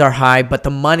demands are high, but the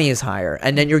money is higher,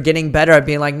 and then you're getting better at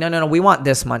being like, no, we want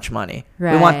this much money,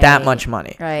 we want that Right. much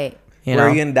money, Right. you where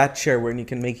know. you're in that chair where you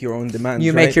can make your own demands.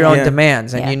 You right? make your own Yeah.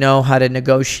 demands, and Yeah. you know how to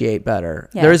negotiate better.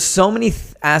 Yeah. There's so many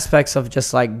aspects of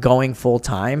just like going full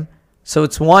time. So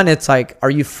it's like, are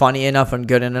you funny enough and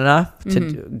good enough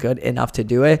to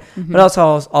do it? But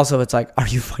also it's like, are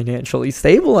you financially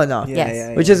stable enough? Yeah, Yes.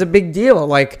 yeah, Which yeah. is a big deal.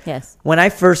 Like Yes. when I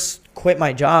first quit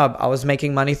my job, I was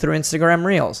making money through Instagram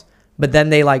Reels. But then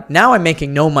now I'm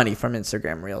making no money from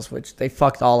Instagram Reels, which they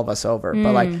fucked all of us over.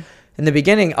 But like in the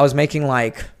beginning, I was making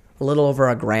like a little over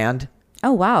 $1,000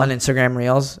 Oh, wow. on Instagram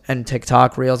Reels and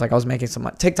TikTok Reels. Like I was making some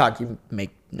money. TikTok, you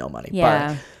make no money.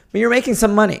 Yeah. But you're making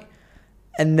some money.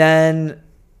 And then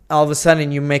all of a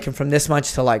sudden you're making from this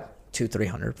much to like 200,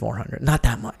 300, 400. Not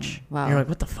that much. Wow. And you're like,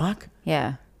 what the fuck?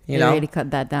 Yeah. You know? really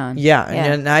cut that down. Yeah.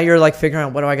 And then now you're like figuring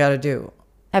out, what do I got to do?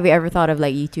 Have you ever thought of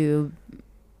like YouTube?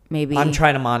 Maybe. I'm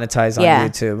trying to monetize on Yeah.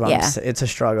 YouTube. Yeah. It's a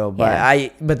struggle, but Yeah.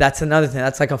 but that's another thing.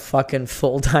 That's like a fucking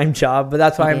full-time job. But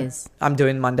that's why It is. I'm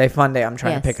doing Monday Fun Day. I'm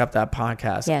trying Yes. to pick up that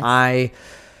podcast. Yes. I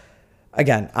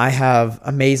have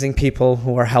amazing people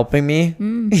who are helping me.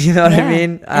 You know what I Yeah.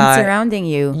 mean? And surrounding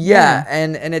you. Yeah,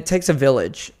 and it takes a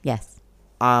village. Yes.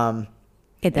 Um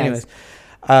It does.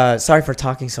 anyways, sorry for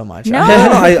talking so much. No.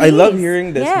 No, I love Please.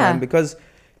 hearing this, Yeah. man, because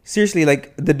seriously,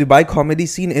 like the Dubai comedy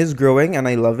scene is growing and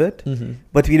I love it,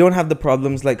 but we don't have the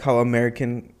problems like how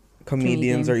American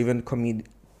comedians or even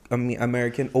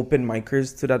American open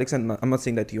micers to that extent. I'm not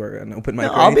saying that you are an open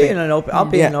micer. I'll be in an open. I'll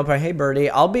be Yeah. in an open. Hey, Birdie.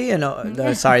 I'll be in.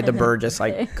 Sorry, the bird just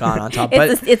like gone on top.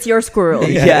 But It's your squirrel.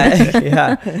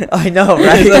 yeah. I know,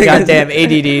 right? Goddamn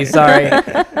ADD. Sorry,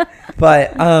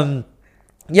 but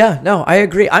yeah. No, I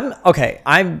agree.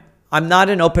 I'm not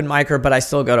an open micer, but I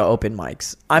still go to open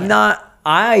mics.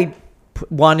 I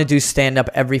want to do stand up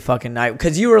every fucking night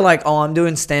because you were like, oh, I'm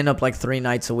doing stand up like 3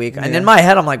 nights a week, and in my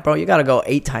head I'm like, bro, you got to go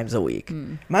 8 times a week.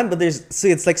 Man, but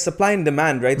it's like supply and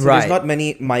demand, right? So Right. there's not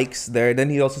many mics there. Then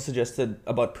he also suggested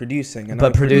about producing. And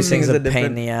But producing is a pain different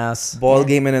in the ass. ball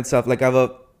game in itself. Like I have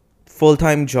a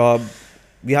full-time job.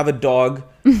 We have a dog.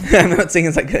 I'm not saying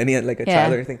it's like a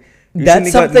child or anything.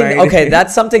 That's something. Okay,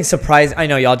 that's something surprised. I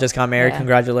know y'all just got married. Yeah.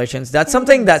 Congratulations. That's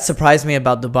something that surprised me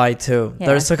about Dubai too. Yeah.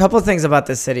 There's a couple of things about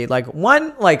this city. Like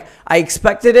one, like I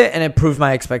expected it, and it proved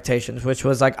my expectations, which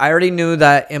was like I already knew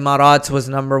that Emirates was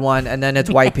number one, and then it's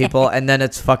white people, and then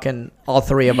it's fucking all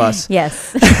three of us.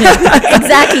 Yes,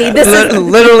 exactly. This is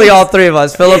literally all three of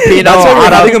us. Filipino. That's why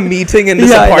we're having a meeting in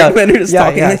this apartment. Just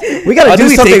talking. Yeah. We gotta do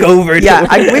something. Take over.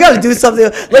 Yeah, we gotta do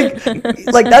something.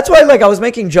 Like that's why like I was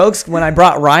making jokes when I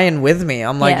brought Ryan with me.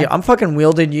 I'm like, I'm fucking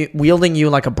wielding you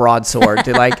like a broadsword,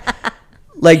 dude.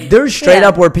 Like there's straight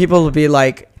up where people would be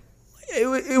like,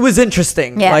 it was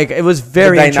interesting. Yeah. Like it was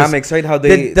very the dynamics, right? How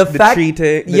they treat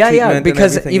it.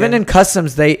 Because even in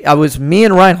customs, me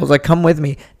and Ryan was like, come with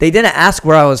me. They didn't ask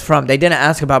where I was from. They didn't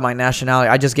ask about my nationality.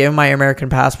 I just gave them my American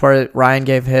passport. Ryan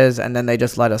gave his, and then they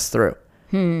just let us through.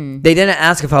 They didn't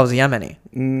ask if I was Yemeni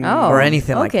or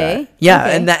anything like that. Yeah,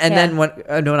 okay. And then when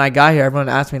I got here, everyone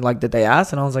asked me like, did they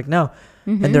ask? And I was like, no.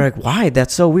 Mm-hmm. And they're like, why?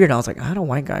 That's so weird. And I was like, I had a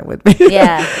white guy with me.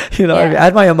 Yeah, I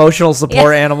had my emotional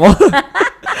support animal.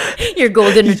 Your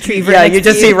golden retriever. Yeah, you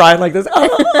just see Ryan like this. But I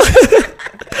love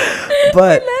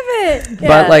it. Yeah.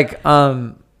 But like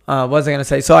what was I gonna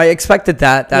say? So I expected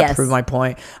that proved my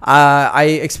point.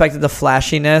 I expected the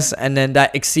flashiness, and then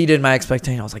that exceeded my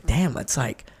expectation. I was like, damn, that's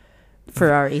like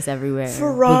Ferraris everywhere.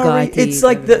 Bugattis, it's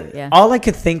like all I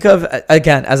could think of,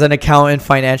 again, as an accountant,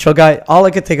 financial guy, all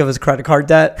I could think of is credit card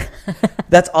debt.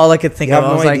 That's all I could think of. I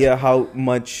have no idea how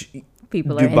much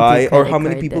people Dubai or how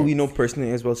many people we know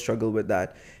personally as well struggle with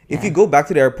that. If you go back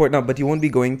to the airport now, but you won't be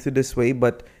going to this way,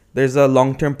 but there's a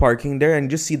long-term parking there, and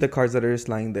just see the cars that are just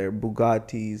lying there.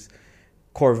 Bugattis,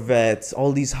 Corvettes,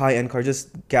 all these high-end cars just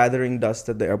gathering dust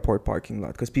at the airport parking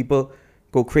lot because people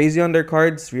go crazy on their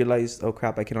cards, realize, oh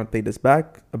crap, I cannot pay this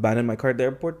back, abandon my car at the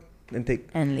airport,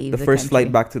 and leave the first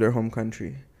flight back to their home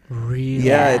country. Really?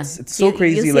 Yeah, it's so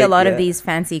crazy. You see a lot of these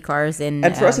fancy cars and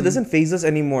for us, it doesn't faze us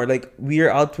anymore. Like we are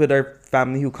out with our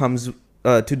family who comes to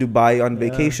Dubai on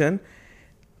vacation.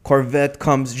 Corvette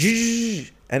comes,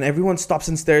 and everyone stops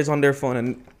and stares on their phone,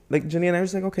 and like Jenny and I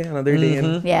was like, okay, another day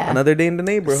in the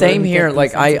neighborhood. Same here.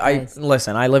 Like I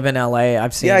listen, I live in LA.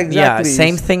 I've seen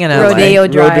same thing in LA. Rodeo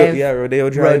Drive.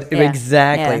 Rodeo Drive.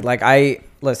 Exactly. Yeah. Like I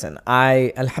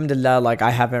alhamdulillah, like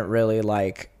I haven't really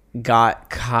like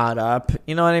got caught up,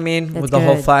 you know what I mean? With the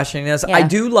whole flashiness. Yeah. I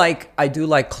do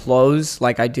like clothes.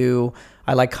 Like I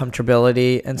like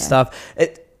comfortability and stuff.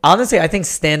 Honestly, I think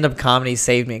stand-up comedy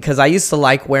saved me because I used to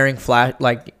like wearing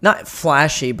not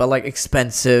flashy, but like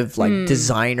expensive, like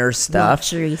designer stuff,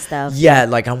 luxury stuff. Yeah,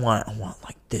 like I want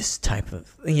like this type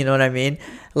of, you know what I mean?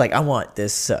 Like I want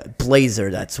this blazer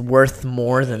that's worth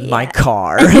more than my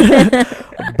car.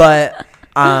 But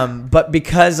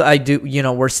because I do,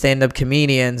 we're stand-up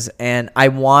comedians, and I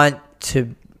want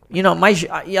to.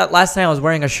 Last night I was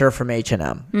wearing a shirt from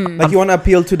H&M. Like you want to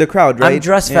appeal to the crowd, right? I'm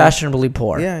dressed fashionably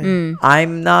poor. Yeah.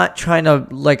 I'm not trying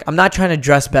to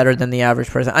dress better than the average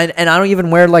person. And I don't even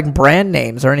wear like brand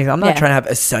names or anything. I'm not trying to have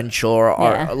essential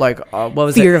or like what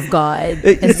was Fear of God.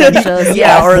 Essentials.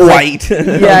 Yeah, or white.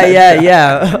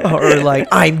 Yeah. Or like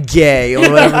I'm gay or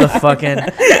whatever the fucking.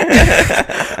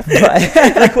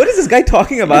 Like what is this guy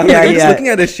talking about? Yeah, I'm just looking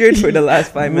at his shirt for the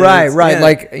last 5 minutes. Right. Yeah.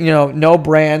 Like no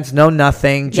brands, no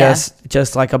nothing.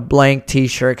 Just like a blank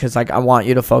t-shirt because like I want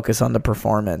you to focus on the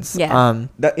performance.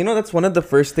 That's one of the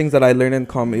first things that I learned in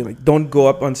comedy. Like don't go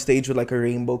up on stage with like a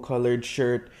rainbow colored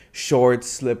shirt, shorts,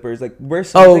 slippers. Like wear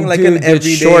something an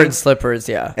everyday short slippers.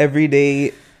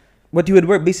 Everyday, what you would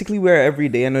wear every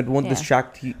day, and it won't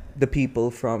distract the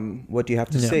people from what you have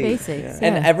to say. Basics,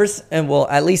 And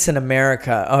at least in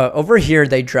America, over here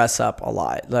they dress up a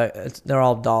lot. Like they're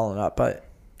all dolling up, but.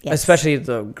 Yes. Especially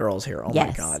the girls here. Oh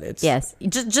my God. It's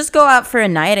just go out for a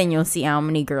night and you'll see how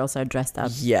many girls are dressed up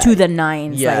to the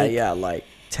nines. Like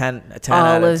 10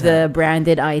 all of the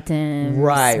branded items.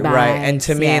 Right. And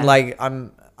to me, like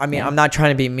I'm not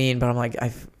trying to be mean, but I'm like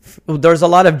there's a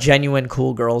lot of genuine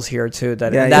cool girls here too.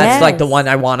 That's like the one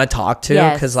I want to talk to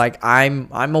because like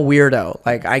I'm a weirdo.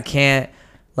 Like I can't.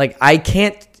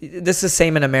 This is the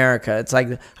same in America. It's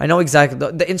like I know exactly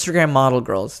the Instagram model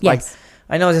girls. Like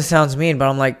I know this sounds mean, but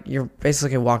I'm like, you're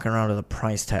basically walking around with a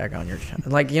price tag on your chest.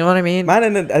 Like, you know what I mean? Man,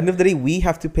 and at the end of the day, we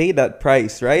have to pay that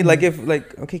price, right? Like,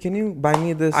 okay, can you buy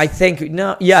me this? I think,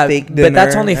 but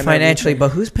that's only financially. But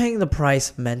who's paying the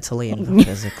price mentally and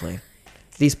physically?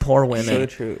 These poor women. So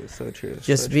true. So true.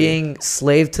 Just so being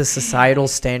slave to societal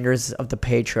standards of the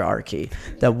patriarchy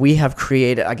that we have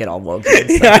created. I get all woke.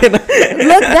 Look,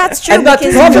 that's true. And that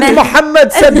Prophet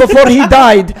Muhammad said before he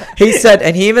died, he said,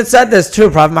 and he even said this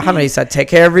too, Prophet Muhammad, he said, take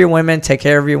care of your women, take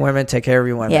care of your women, take care of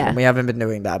your women. Yeah. And we haven't been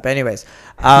doing that. But anyways.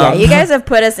 Yeah, you guys have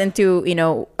put us into,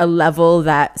 a level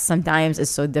that sometimes is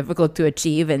so difficult to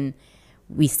achieve, and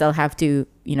we still have to,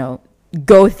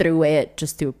 go through it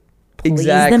just to please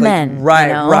the men.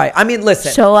 Right. I mean,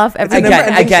 listen. Show off everything.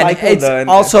 Again, it's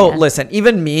also, listen,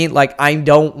 even me, like, I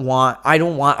don't want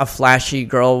a flashy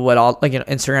girl with all, like,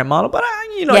 Instagram model, but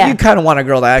you kind of want a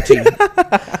girl that actually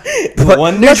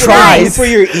tries for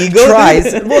your ego.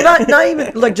 Tries. Well, not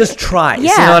even, like, just tries.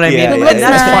 Yeah. You know what I mean? It looks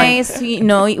nice.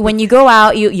 When you go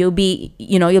out, you'll be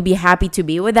happy to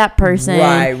be with that person.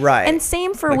 Right. And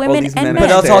same for like women and men. But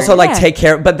that's also, like, take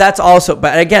care. But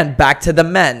again, back to the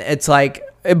men. It's like,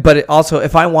 but it also,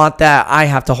 if I want that, I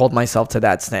have to hold myself to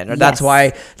that standard. That's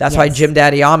why Gym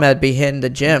Daddy Ahmed be hitting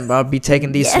the gym. I'll be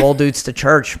taking these swole dudes to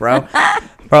church, bro.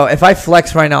 Bro, if I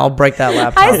flex right now, I'll break that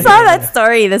laptop. I saw that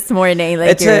story this morning.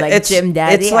 Like, Gym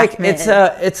Daddy. It's like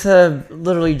it's a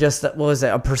literally just, what was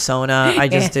it? A persona I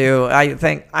just do.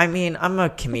 I'm a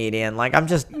comedian. Like, I'm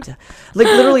just like,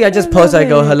 literally, I just post. I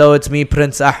go, hello, it's me,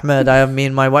 Prince Ahmed. I am me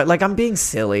and my wife. Like, I'm being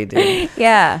silly, dude.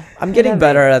 Yeah. I'm getting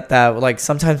better at that. Like,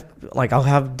 sometimes, like, I'll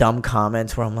have dumb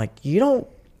comments where I'm like, you don't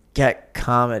get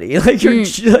comedy. Like, you're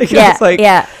like, it's like,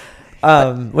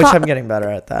 which I'm getting better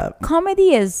at that.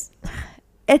 Comedy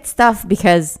it's tough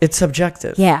because it's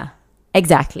subjective. Yeah,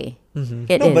 exactly. Mm-hmm.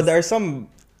 It is. But there are some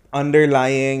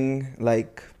underlying,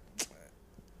 like,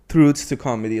 truths to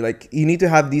comedy. Like, you need to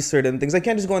have these certain things. I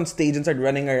can't just go on stage and start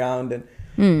running around and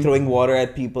throwing water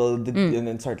at people and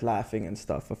then start laughing and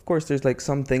stuff. Of course, there's, like,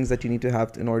 some things that you need to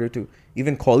have in order to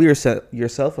even call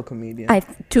yourself a comedian. I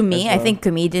think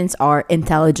comedians are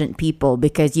intelligent people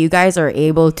because you guys are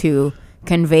able to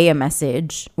convey a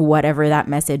message, whatever that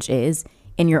message is,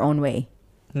 in your own way.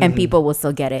 And people will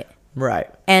still get it. Right.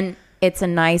 And it's a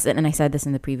nice, and I said this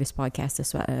in the previous podcast,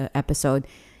 this episode,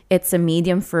 it's a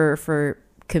medium for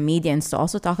comedians to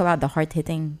also talk about the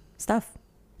hard-hitting subjects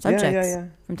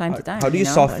from time to time. How do you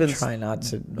soften? I try not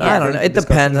to. I don't know. It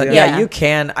depends. You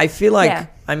can. I feel like,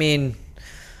 I mean,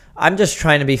 I'm just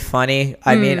trying to be funny.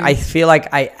 I mean, I feel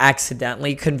like I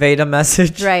accidentally conveyed a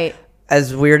message. Right.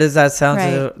 As weird as that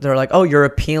sounds, they're like, oh, you're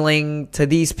appealing to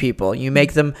these people. You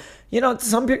make them,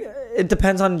 some people, it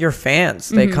depends on your fans.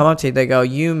 They come up to you, they go,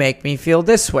 you make me feel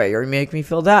this way or you make me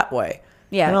feel that way.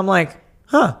 Yeah. And I'm like,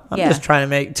 I'm just trying to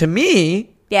make, to me,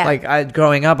 like,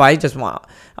 growing up, I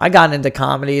got into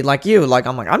comedy like you. Like,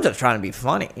 I'm just trying to be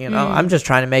funny, I'm just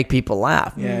trying to make people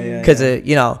laugh. Because,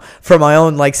 for my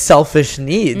own, like, selfish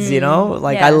needs,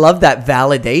 I love that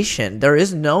validation. There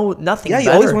is nothing better.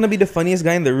 You always want to be the funniest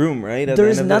guy in the room, right?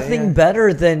 There's nothing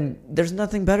better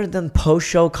than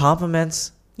post-show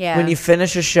compliments. Yeah. When you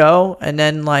finish a show and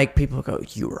then, like, people go,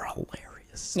 you were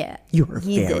hilarious. Yeah. You were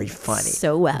very funny.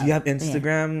 So well. Do you have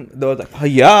Instagram? Yeah. Those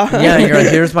like, yeah, you're like,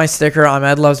 here's my sticker.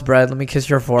 Ahmed loves bread. Let me kiss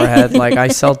your forehead. Like, I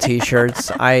sell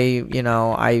t-shirts. It's like,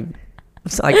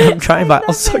 I'm trying to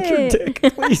I'll suck your dick,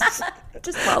 please.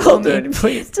 Just follow me.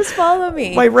 Please. Just follow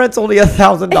me. My rent's only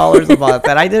 $1,000 a month,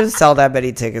 and I didn't sell that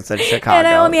many tickets in Chicago. And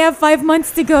I only have 5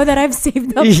 months to go that I've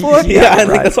saved up for. I think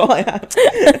that's all I have.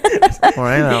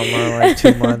 Right now, more like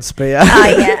 2 months, but yeah.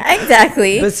 Yeah,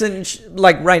 exactly. Listen,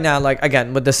 like right now, like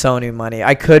again with the Sony money,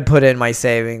 I could put in my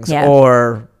savings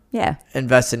or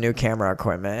invest in new camera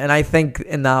equipment, and I think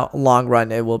in the long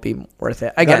run it will be worth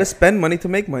it. Again, gotta spend money to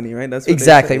make money, right? That's what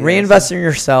exactly reinvest in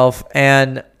yourself.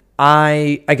 And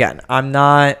I'm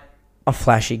not a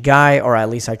flashy guy, or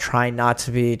at least I try not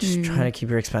to be. Just trying to keep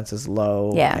your expenses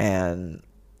low, and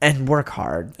work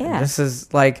hard. Yeah. And this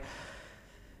is like,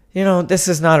 this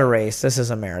is not a race. This is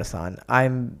a marathon.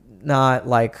 I'm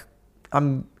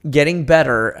getting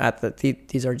better at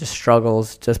these are just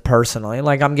struggles, just personally.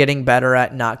 Like, I'm getting better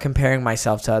at not comparing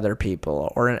myself to other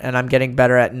people, and I'm getting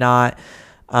better at not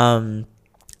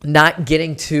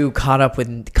getting too caught up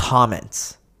with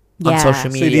comments. On social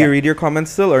media. So do you read your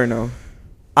comments still or no?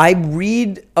 I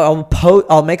read.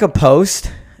 I'll make a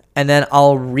post, and then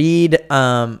I'll read.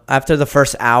 After the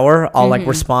first hour, I'll like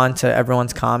respond to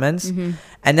everyone's comments,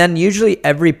 and then usually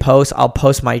every post I'll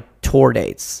post my tour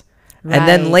dates, And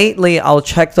then lately, I'll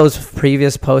check those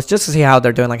previous posts just to see how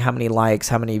they're doing, like how many likes,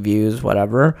 how many views,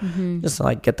 whatever. Just to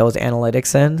like get those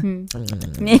analytics in.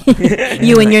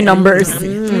 You and your numbers.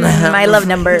 I love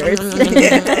numbers.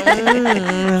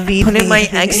 Put in my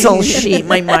Excel sheet,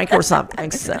 my Microsoft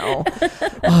Excel.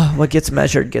 Oh, what gets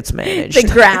measured gets managed. The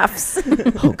graphs.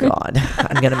 Oh God,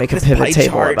 I'm gonna make a pivot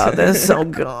table about this. Oh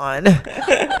God.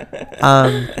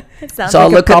 It sounds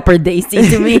like a proper Daisy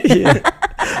to me.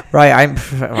 Right, I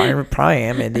probably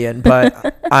am Indian,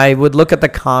 but I would look at the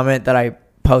comment that I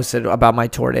posted about my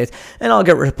tour dates, and I'll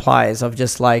get replies of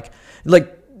just like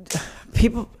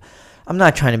people. I'm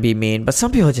not trying to be mean, but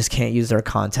some people just can't use their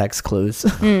context clues.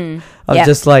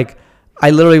 Just like, I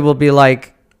literally will be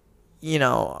like, you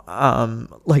know,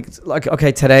 like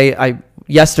okay,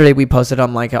 yesterday we posted.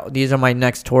 I'm like, oh, these are my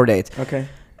next tour dates. Okay.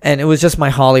 And it was just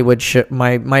my Hollywood,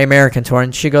 my American tour.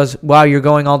 And she goes, wow, you're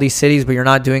going all these cities, but you're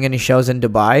not doing any shows in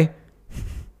Dubai?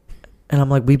 And I'm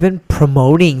like, we've been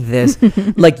promoting this.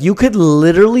 Like, you could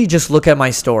literally just look at my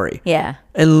story. Yeah.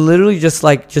 And literally just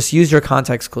use your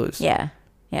context clues. Yeah.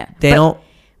 Yeah.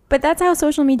 But that's how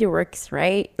social media works,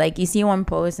 right? Like, you see one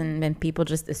post and then people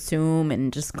just assume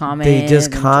and just comment. They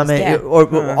just comment.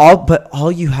 But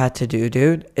all you had to do,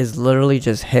 dude, is literally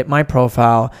just hit my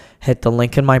profile, hit the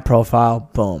link in my profile,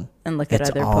 boom. And look at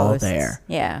other posts. It's all there.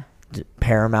 Yeah.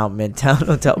 Paramount Midtown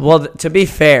Hotel. Well, to be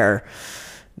fair,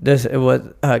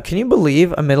 can you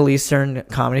believe a Middle Eastern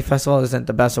comedy festival isn't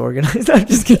the best organized? I'm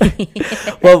just kidding.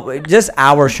 Well, just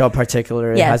our show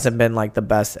particularly hasn't been like the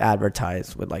best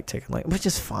advertised with like taking like, which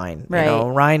is fine. Right. You know,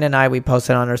 Ryan and I, we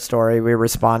posted on our story. We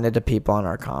responded to people on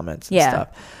our comments and stuff.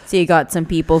 So you got some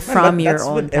people from your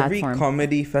own platform. Every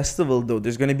comedy festival though,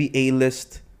 there's going to be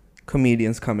A-list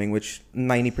comedians coming, which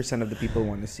 90% of the people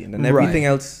want to see, and then everything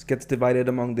else gets divided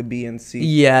among the B and C.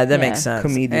 Yeah, that makes sense.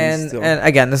 Comedians, and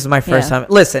again, this is my first time.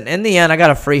 Listen, in the end, I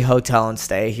got a free hotel and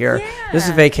stay here. This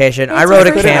is vacation. I rode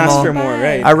a camel.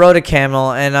 I rode a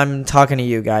camel, and I'm talking to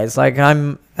you guys. Like,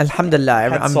 I'm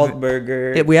alhamdulillah. I'm salt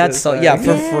burger. We had salt,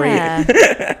 for free.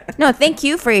 No, thank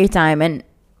you for your time. And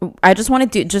I just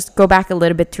wanted to just go back a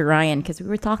little bit to Ryan, because we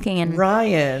were talking and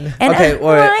Ryan. And, okay,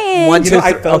 Ryan. One, two,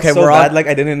 I felt so bad. Like,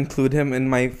 I didn't include him in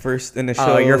my first initial.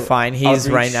 Oh, you're fine. He's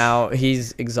outreach. right now.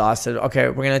 He's exhausted. Okay,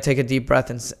 we're gonna take a deep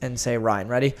breath and say Ryan.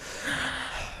 Ready?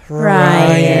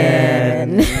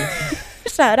 Ryan.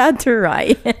 Shout out to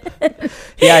Ryan.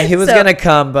 Yeah, he was gonna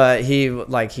come, but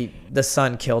the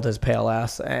sun killed his pale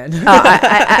ass, and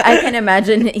I can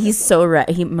imagine he's so red.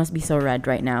 He must be so red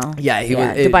right now. Yeah,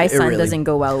 Dubai sun really doesn't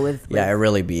go well with it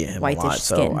really beat him a lot.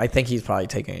 Skin. So I think he's probably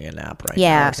taking a nap right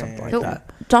now or something like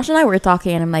that. Josh and I were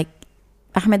talking, and I'm like,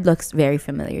 Ahmed looks very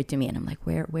familiar to me, and I'm like,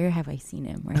 where have I seen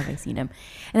him? Where have I seen him?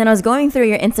 And then I was going through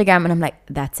your Instagram, and I'm like,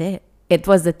 that's it. It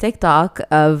was the TikTok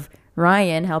of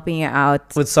Ryan helping you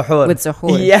out with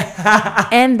Sahur. Yeah.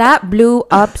 And that blew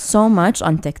up so much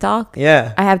on TikTok.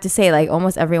 Yeah. I have to say, like,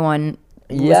 almost everyone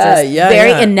was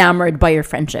very enamored by your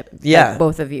friendship. Yeah. Like,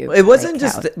 both of you. It wasn't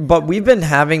but we've been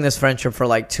having this friendship for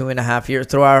like 2.5 years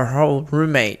through our whole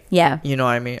roommate. Yeah. You know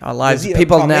what I mean? Our lives.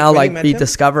 People now like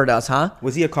rediscovered us, huh?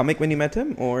 Was he a comic when you met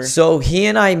him, or? So he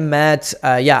and I met,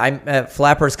 I'm at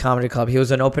Flappers Comedy Club. He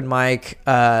was an open mic.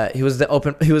 He was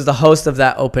the host of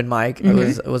that open mic.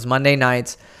 Mm-hmm. It was Monday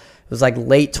nights. It was like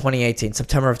late 2018,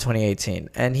 September of 2018.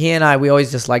 And he and I, we always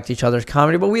just liked each other's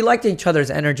comedy, but we liked each other's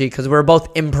energy because we were both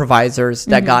improvisers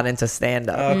that got into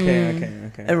stand-up.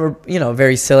 Okay. And we're,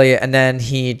 very silly. And then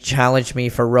he challenged me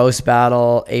for roast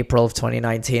battle April of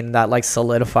 2019. That like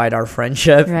solidified our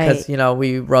friendship because,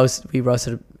 we roasted,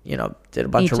 did a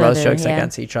bunch of roast jokes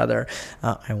against each other.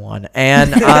 I won.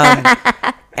 And,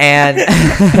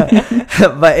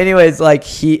 but anyways, like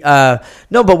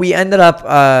but we ended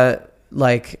up,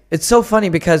 like, it's so funny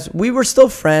because we were still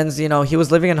friends. He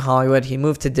was living in Hollywood. He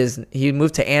moved to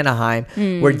Anaheim,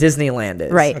 where Disneyland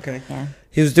is. Right. Okay. Yeah.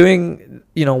 He was doing,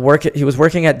 work. He was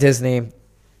working at Disney, and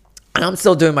I'm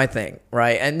still doing my thing,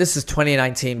 right? And this is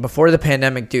 2019, before the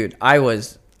pandemic, dude.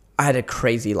 I had a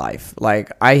crazy life.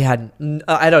 Like, I had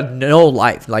no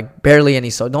life, like barely any.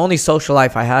 So the only social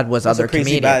life I had was other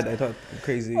comedians. Bad. I thought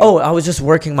crazy. Oh, I was just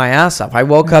working my ass off. I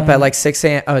woke up at like 6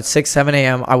 a.m. 7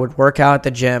 a.m. I would work out at the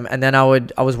gym, and then I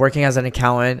was working as an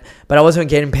accountant, but I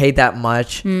wasn't getting paid that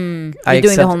much. You're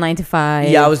doing the whole 9 to 5.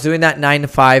 Yeah, I was doing that 9 to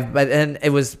 5, but then it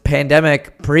was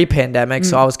pre-pandemic,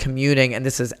 so I was commuting, and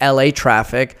this is LA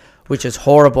traffic, which is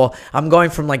horrible. I'm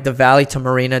going from like the Valley to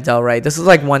Marina Del Rey. This is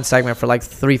like one segment for like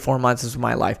 3-4 months of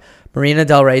my life. Marina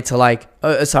Del Rey to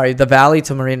the Valley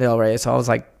to Marina Del Rey. So I was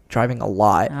like driving a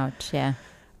lot. Ouch, yeah.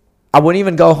 I wouldn't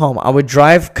even go home. I would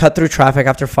cut through traffic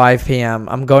after 5 p.m.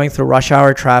 I'm going through rush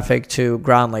hour traffic to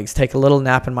Ground Lakes, take a little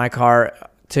nap in my car,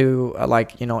 to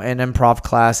like, you know, an improv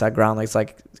class at Ground Lake's,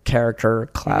 like character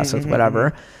classes,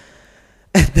 whatever.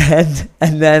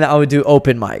 And then I would do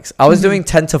open mics. I was doing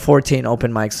 10 to 14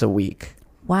 open mics a week.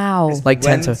 Wow. Like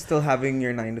 10 to still having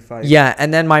your 9 to 5. Yeah,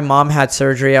 and then my mom had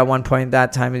surgery at one point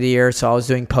that time of the year, so I was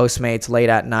doing Postmates late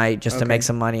at night just to make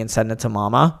some money and send it to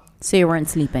mama. So you weren't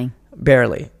sleeping?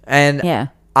 Barely. And yeah.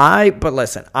 But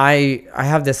listen, I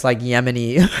have this like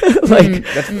Yemeni like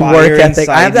That's work ethic.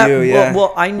 I have that. You, yeah.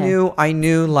 Well, I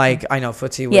knew like I know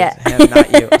Footsie with him,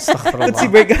 not you. Footsie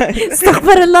break guy.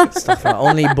 Astaghfirullah.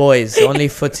 Only boys, only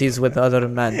Footsies with other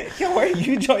men. Yeah, why are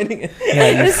you joining it?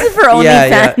 Yeah, this is for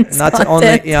OnlyFans. Not to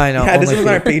only. Yeah, I know. Yeah, this was on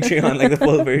our Patreon, like the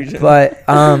full version.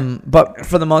 But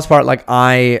for the most part, like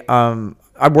I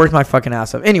worked my fucking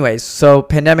ass off. Anyways, so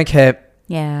pandemic hit.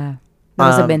 Yeah, that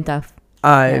was a bit tough.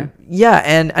 And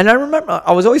I remember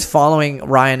I was always following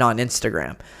Ryan on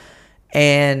Instagram,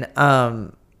 and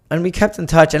we kept in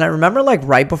touch. And I remember like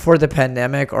right before the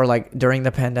pandemic or like during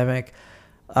the pandemic,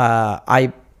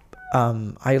 I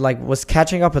like was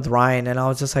catching up with Ryan, and I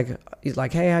was just like, he's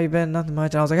like, hey, how you been? Nothing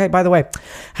much. And I was like, hey, by the way,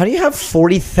 how do you have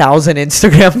 40,000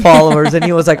 Instagram followers? And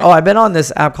he was like, oh, I've been on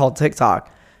this app called TikTok.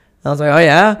 And I was like, oh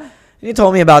yeah. And he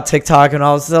told me about TikTok, and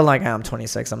I was still like, I'm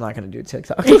 26. I'm not going to do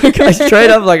TikTok. Like, I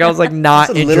straight up, like, I was like, not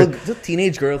it's a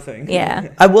teenage girl thing. Yeah.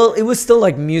 It was still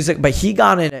like music, but he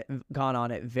got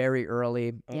on it very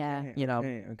early. Yeah. You know.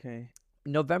 Okay.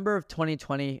 November of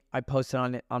 2020, I posted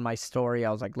on my story.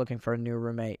 I was like looking for a new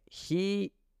roommate.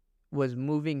 He was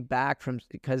moving back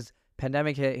because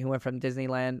pandemic hit. He went from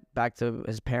Disneyland back to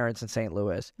his parents in St.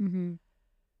 Louis. Mm-hmm.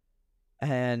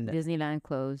 And Disneyland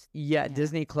closed. Yeah,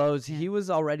 Disney closed. Yeah. He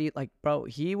was already like, bro,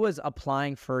 he was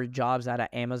applying for jobs at an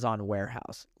Amazon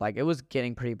warehouse. Like, it was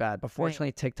getting pretty bad. But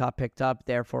fortunately, TikTok picked up.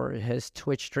 Therefore, his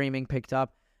Twitch streaming picked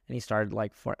up. And he started,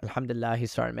 like, alhamdulillah, he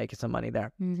started making some money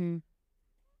there. Mm-hmm.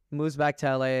 Moves back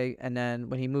to LA. And then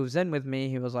when he moves in with me,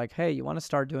 he was like, hey, you want to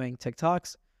start doing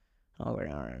TikToks? I was like,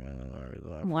 all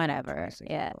right, whatever.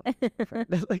 Yeah.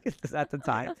 Like at the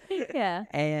time. Yeah.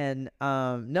 And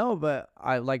no, but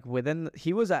I like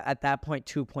he was at that point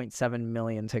 2.7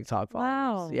 million TikTok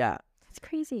followers. Wow. Yeah. That's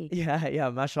crazy. Yeah,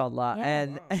 mashallah. Yeah.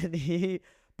 And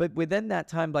but within that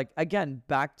time, like again,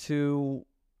 back to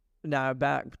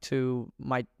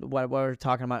my what we were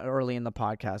talking about early in the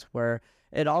podcast, where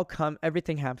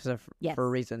everything happens for a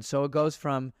reason. So it goes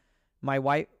from my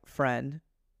white friend.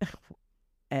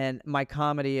 And my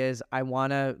comedy is I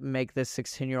want to make this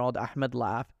 16-year-old Ahmed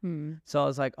laugh. So I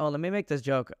was like, oh, let me make this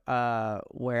joke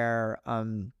where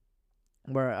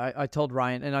I told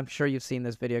Ryan, and I'm sure you've seen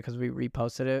this video because we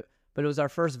reposted it, but it was our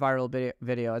first viral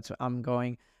video. I'm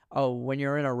going, oh, when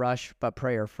you're in a rush, but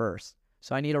prayer first.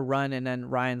 So I need to run, and then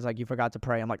Ryan's like, you forgot to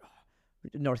pray. I'm like, oh,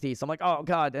 Northeast. I'm like, oh,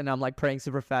 God. And I'm like praying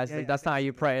super fast. Like, that's not how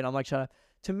you pray. And I'm like, shut up.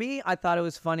 To me, I thought it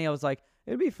was funny. I was like,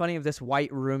 it'd be funny if this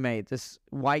white roommate, this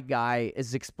white guy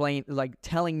is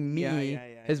telling me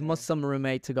his Muslim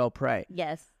roommate to go pray.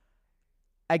 Yes.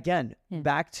 Again,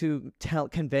 back to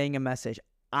conveying a message.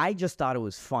 I just thought it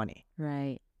was funny.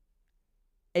 Right.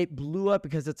 It blew up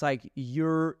because it's like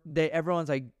everyone's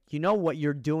like, you know what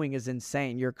you're doing is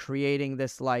insane. You're creating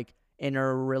this like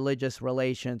interreligious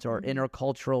relations or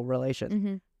intercultural relations.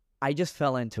 Mm-hmm. I just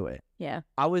fell into it. Yeah.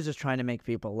 I was just trying to make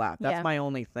people laugh. That's my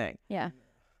only thing. Yeah.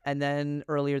 And then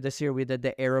earlier this year, we did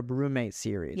the Arab roommate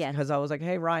series. Yeah. Because I was like,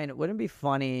 hey, Ryan, it wouldn't be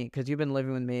funny, because you've been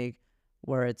living with me,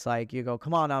 where it's like, you go,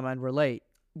 come on, Ahmed, relate.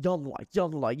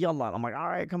 Yallah. I'm like, all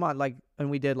right, come on. Like, and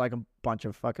we did like a bunch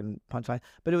of fucking punchlines.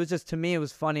 But it was just, to me, it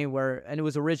was funny and it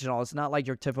was original. It's not like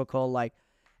your typical like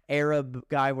Arab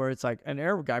guy where it's like an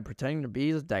Arab guy pretending to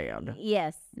be his dad.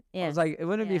 Yes. I was like, it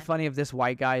wouldn't be funny if this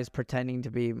white guy is pretending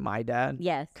to be my dad.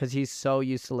 Yes. Because he's so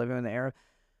used to living in the Arab.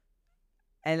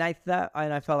 And I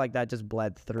felt like that just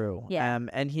bled through. Yeah.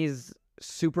 And he's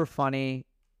super funny,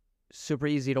 super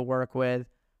easy to work with.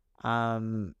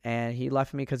 And he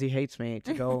left me because he hates me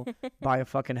to go buy a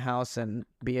fucking house and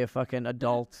be a fucking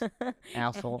adult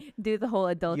asshole. Do the whole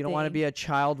adult You don't want to be a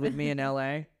child with me in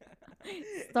LA?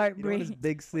 Start breathing.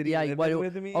 Big city. Yeah. You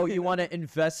want to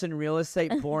invest in real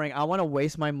estate? Boring. I want to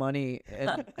waste my money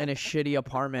in a shitty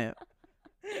apartment.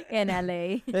 In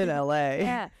LA. In LA.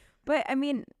 Yeah. But I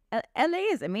mean, LA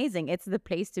is amazing. It's the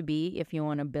place to be if you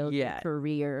want to build a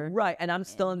career. Right. And I'm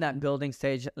still in that building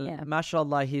stage. Yeah.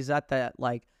 Mashallah, he's at that,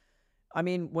 like, I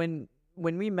mean, when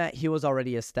we met, he was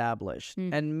already established.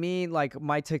 And me, like,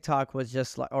 my TikTok was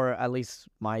just like, or at least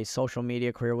my social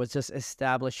media career was just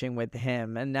establishing with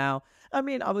him. And now, I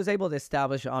mean, I was able to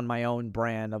establish on my own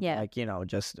brand of like, you know,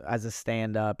 just as a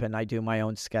stand-up, and I do my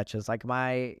own sketches. Like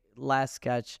my last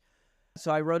sketch. So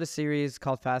I wrote a series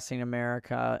called Fasting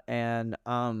America, and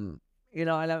you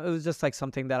know, and it was just like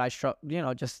something that I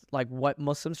just like what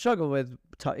Muslims struggle with,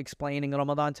 explaining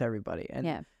Ramadan to everybody,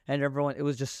 and everyone. It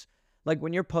was just like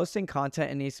when you're posting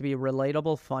content, it needs to be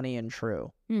relatable, funny, and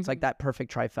true. It's like that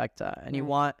perfect trifecta, and you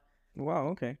want. Wow.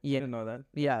 Okay. Yeah. Didn't know that.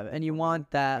 Yeah, and you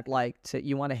want that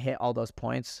you want to hit all those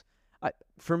points.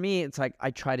 For me, it's like I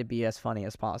try to be as funny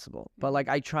as possible, but like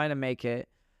I try to make it,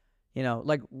 you know,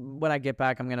 like when I get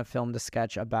back, I'm gonna film the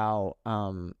sketch about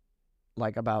Arab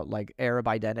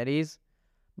identities,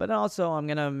 but also I'm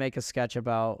gonna make a sketch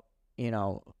about, you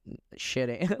know,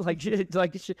 shitting, like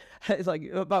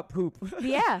about poop.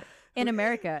 Yeah, in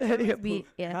America,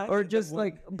 or just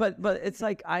like, but it's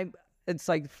like it's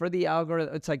like for the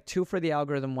algorithm, it's like 2 for the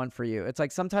algorithm, 1 for you. It's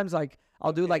like sometimes like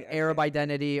I'll do like Arab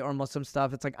identity or Muslim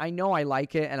stuff. It's like I know I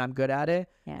like it and I'm good at it,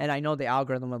 and I know the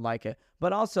algorithm would like it.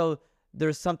 But also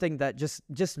there's something that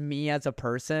just me as a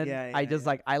person, I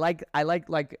like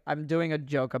I'm doing a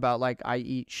joke about like I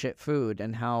eat shit food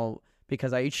and how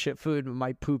because I eat shit food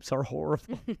my poops are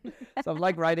horrible. So I'm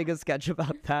like writing a sketch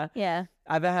about that. Yeah,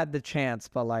 I haven't had the chance,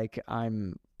 but like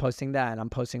I'm posting that and I'm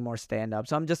posting more stand-up.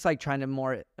 So I'm just like trying to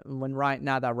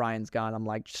now that Ryan's gone, I'm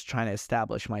like just trying to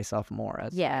establish myself more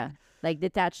as like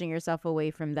detaching yourself away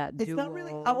from that it's not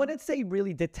really, I wouldn't say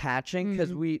really detaching,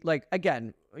 because we like,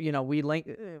 again, you know, we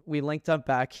linked up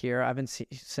back here. I haven't seen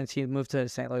since he moved to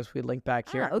St. Louis. We linked back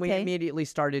here. We immediately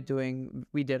started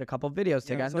we did a couple videos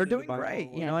together. They're doing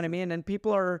great. You know what I mean? And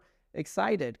people are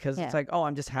excited because it's like, oh,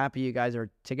 I'm just happy you guys are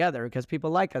together because people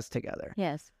like us together.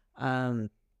 Yes.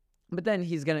 But then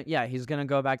he's gonna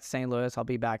go back to St. Louis. I'll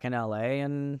be back in LA,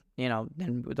 and you know,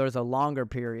 then there's a longer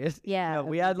period. Yeah, you know,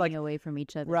 we had like away from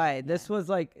each other. Right. Yeah. This was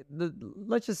like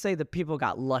let's just say the people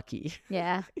got lucky.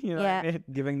 Yeah. You know what I mean?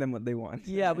 Giving them what they want.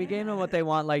 Yeah, we gave them what they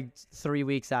want like 3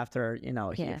 weeks after, you know,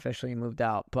 he officially moved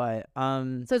out. But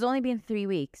so it's only been 3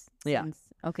 weeks.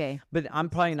 Okay. But I'm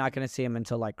probably not gonna see him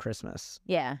until like Christmas.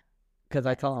 Yeah. Because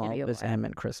I told him it was him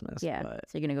and Christmas. Yeah, so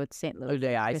you're gonna go to St. Louis. The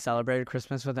day I celebrated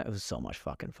Christmas with them, it was so much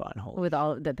fucking fun. With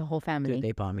all the whole family. Dude,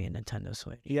 they bought me a Nintendo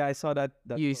Switch. Yeah, I saw that.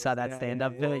 You saw that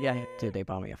stand-up video? Yeah. Dude, they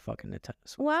bought me a fucking Nintendo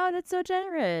Switch. Wow, that's so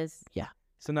generous. Yeah.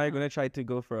 So now you're gonna try to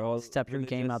go for all step your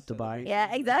game up, Dubai.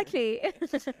 Yeah, exactly.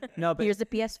 No, but here's the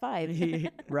PS5.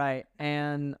 Right,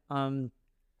 and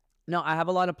no, I have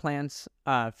a lot of plans,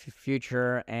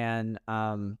 future, and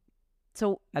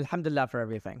so alhamdulillah for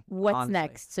everything. What's honestly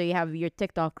next? So you have your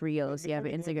TikTok reels, you have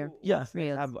your Instagram. Yeah,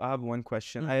 reels. I have one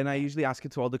question, and I usually ask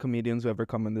it to all the comedians who ever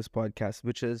come on this podcast,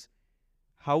 which is,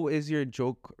 how is your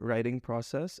joke writing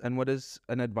process, and what is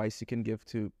an advice you can give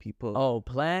to people? Oh,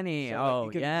 plenty.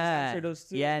 So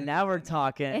yeah. Now we're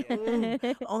talking.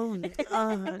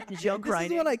 Joke writing. This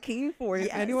is what I came for.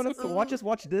 If anyone wants to watch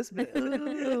this.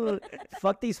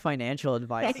 Fuck these financial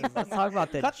advices. Let's talk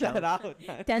about the Cut joke. that out.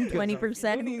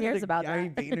 10-20%. Who cares about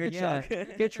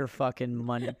that? Get your fucking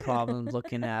money problems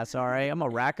looking ass. All right, I'm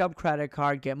gonna rack up credit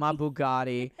card, get my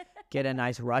Bugatti. Get a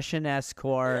nice Russian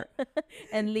escort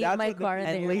and leave my car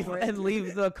and leave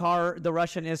the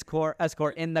Russian escort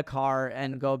in the car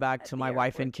and go back to my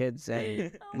wife and kids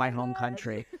and my home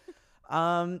country.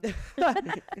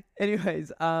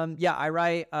 Anyways, yeah, I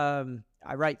write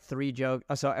 3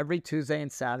 jokes. So every Tuesday and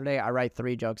Saturday, I write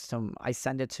 3 jokes. I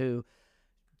send it to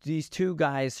these 2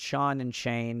 guys, Sean and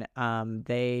Shane. I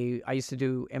used to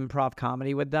do improv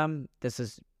comedy with them. This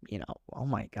is, you know, oh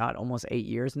my God, almost 8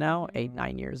 years now,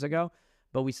 8-9 years ago,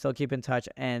 but we still keep in touch,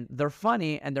 and they're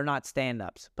funny, and they're not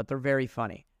stand-ups, but they're very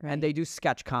funny. Right. And they do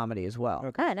sketch comedy as well.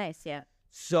 Okay. Ah, nice. Yeah.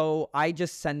 So I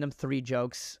just send them 3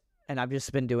 jokes, and I've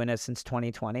just been doing it since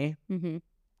 2020.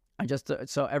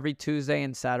 So every Tuesday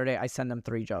and Saturday, I send them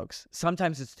 3 jokes.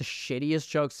 Sometimes it's the shittiest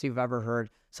jokes you've ever heard.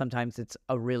 Sometimes it's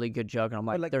a really good joke, and I'm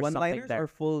like there's something there. Or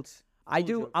full jokes?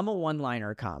 I'm a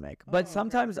one-liner comic, but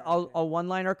sometimes I'll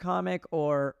one-liner comic,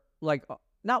 or like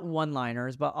not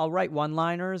one-liners, but I'll write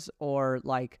one-liners or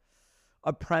like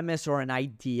a premise or an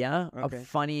idea, a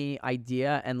funny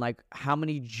idea, and like how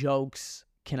many jokes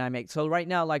can I make? So right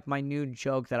now, like my new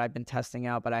joke that I've been testing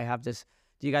out, but I have this.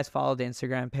 Do you guys follow the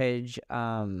Instagram page,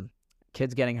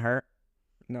 Kids Getting Hurt?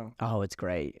 No. Oh, it's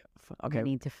great. Okay. I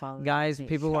need to follow. Guys,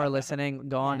 people who are listening,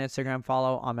 go on Instagram,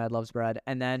 follow Ahmed Loves Bread,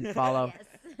 and then follow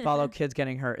follow Kids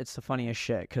Getting Hurt. It's the funniest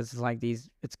shit because it's like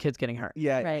it's kids getting hurt.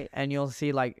 Yeah. Right. And you'll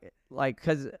see like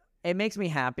because it makes me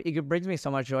happy. It brings me so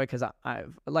much joy because I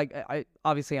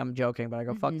obviously I'm joking, but I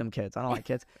go fuck them kids. I don't like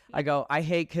kids. I go I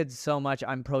hate kids so much.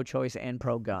 I'm pro-choice and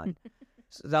pro-gun.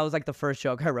 So that was like the first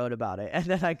joke I wrote about it, and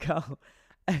then I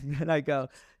go,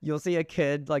 you'll see a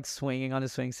kid like swinging on a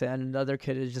swing set, and another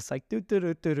kid is just like do do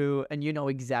do do do, and you know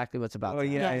exactly what's about.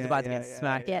 It's about to get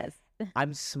smacked. Yes.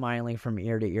 I'm smiling from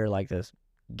ear to ear like this.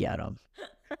 Get him.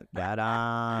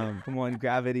 Come on,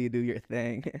 gravity, do your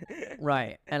thing.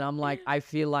 Right. And I'm like, I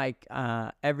feel like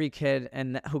every kid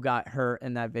who got hurt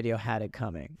in that video had it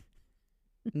coming.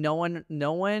 No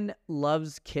one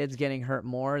loves kids getting hurt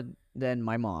more than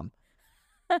my mom.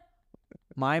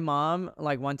 My mom,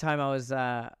 like one time I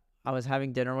was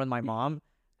having dinner with my mom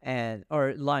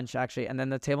or lunch actually, and then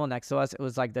the table next to us, it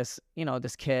was like this,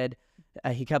 this kid,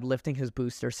 he kept lifting his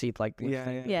booster seat, like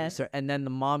Yes. and then the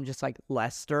mom just like,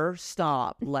 Lester,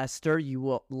 stop, Lester,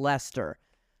 Lester.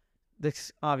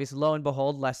 This obviously, lo and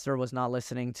behold, Lester was not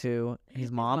listening to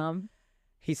his mom.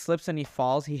 He slips and he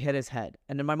falls. He hit his head,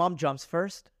 and then my mom jumps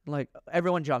first. Like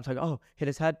everyone jumps, like, oh, hit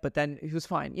his head, but then he was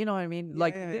fine. You know what I mean?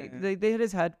 Like they hit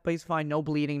his head, but he's fine. No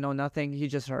bleeding, no nothing. He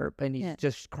just hurt, and he's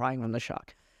just crying from the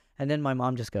shock. And then my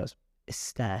mom just goes,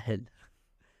 "Stad,"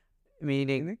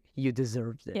 meaning you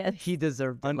deserved it. Yes. He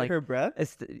deserved it. Under her breath.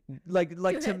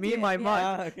 Like to me, my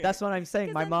mom. Okay. That's what I'm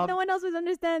saying. My mom. No one else would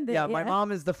understand it. Yeah, my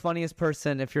mom is the funniest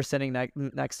person if you're sitting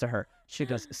next to her. She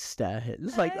goes, "Stad,"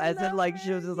 like as in like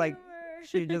she was just like.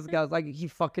 She just goes like, he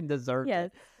fucking deserved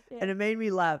it. And it made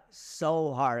me laugh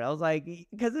so hard. I was like,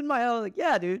 because in my head I was like,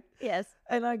 yeah, dude. Yes.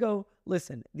 And I go,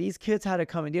 listen, these kids had it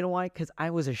coming. Do you know why? Because I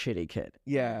was a shitty kid.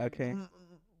 Yeah, okay.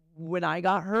 When I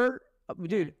got hurt,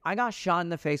 dude, I got shot in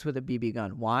the face with a BB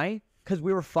gun. Why? Because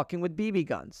we were fucking with BB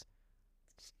guns.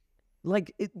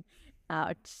 Like it.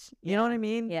 Ouch. You know what I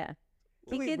mean? Yeah.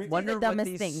 Kids do wonder the what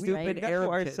dumbest these things, stupid right? We do that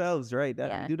Arab to kids. ourselves, right?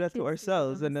 Yeah. We do that to Kids do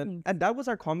ourselves, the and dumbest then that was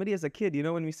our comedy as a kid.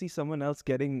 When we see someone else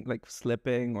getting like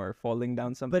slipping or falling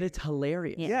down something. But it's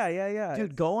hilarious. Yeah.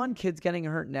 Dude, go on kids getting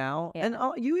hurt now, and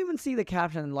you even see the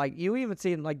caption. Like you even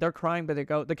see like they're crying, but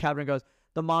the caption goes,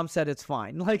 "The mom said it's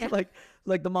fine."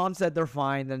 Like the mom said they're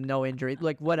fine and no injury.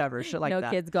 Like whatever, shit like no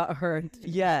that. kids got hurt.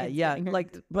 Yeah. getting hurt.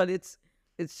 Like, but it's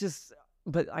just.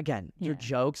 But again, your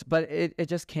jokes. But it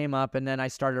just came up, and then I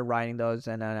started writing those,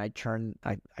 and then I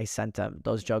sent them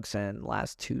those jokes in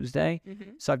last Tuesday.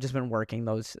 So I've just been working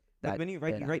those. Like when you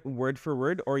write word for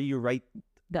word, or you write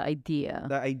The idea.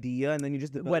 and then you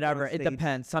just whatever. It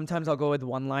depends. Sometimes I'll go with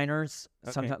one-liners.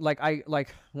 Okay. Sometimes,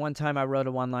 like one time I wrote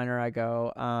a one-liner. I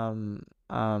go, hold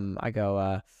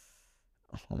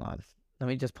on. Let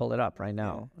me just pull it up right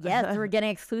now. Yes, we're getting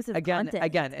exclusive content.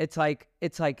 Again, it's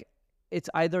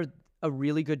either a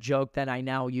really good joke that I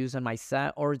now use on my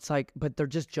set, or it's like, but they're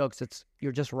just jokes.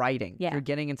 You're just writing. Yeah. You're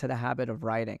getting into the habit of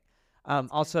writing.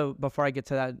 Also, before I get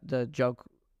to that, the joke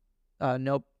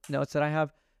notes that I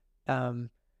have,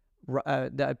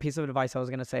 the piece of advice I was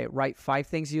going to say, write 5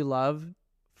 things you love,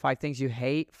 5 things you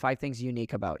hate, 5 things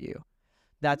unique about you.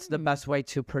 That's the best way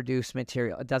to produce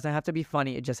material. It doesn't have to be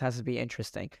funny. It just has to be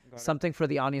interesting. Something for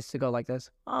the audience to go like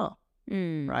this. Oh,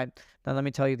 right. Now let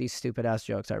me tell you these stupid ass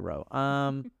jokes I wrote.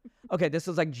 Okay, this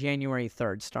was like January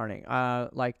 3rd starting.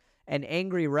 Like an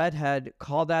angry redhead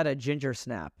called that a ginger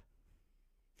snap.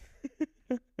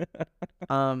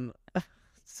 So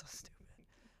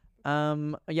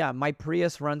stupid. Yeah, my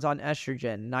Prius runs on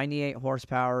estrogen, 98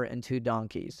 horsepower and 2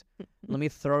 donkeys. Let me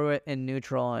throw it in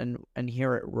neutral and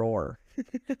hear it roar.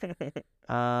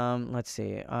 Let's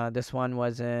see. This one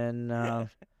was in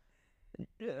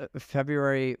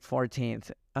February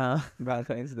 14th.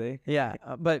 Valentine's Day. Yeah,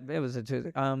 but it was a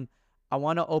Tuesday. I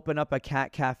want to open up a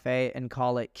cat cafe and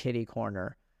call it Kitty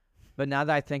Corner. But now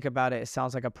that I think about it, it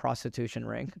sounds like a prostitution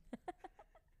ring.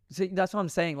 See, that's what I'm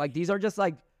saying. Like, these are just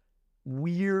like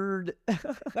weird,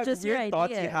 Just your weird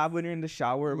thoughts you ideas. have when you're in the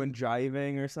shower, when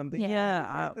driving or something.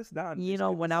 Yeah, Write this down. you Just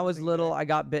know, get when I was something little, there. I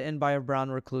got bitten by a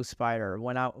brown recluse spider.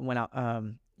 When I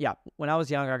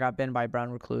was young, I got bitten by a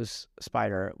brown recluse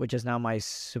spider, which is now my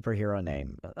superhero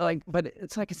name. Like, but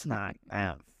it's like, it's not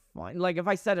fine. Like, if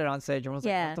I said it on stage, everyone's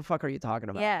like, what the fuck are you talking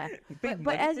about? Yeah.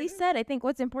 But as you said, I think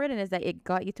what's important is that it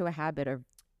got you to a habit of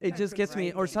It just gets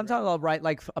me, or sometimes I'll write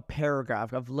like a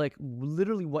paragraph of like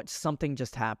literally what something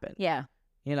just happened. yeah.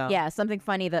 You know? Yeah, something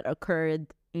funny that occurred,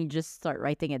 and you just start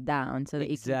writing it down so that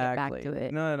you can get back Exactly. to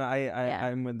it. No,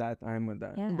 I'm with that. I'm with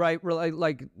that. Yeah. Right.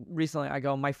 Like recently I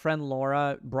go, my friend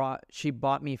Laura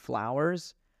bought me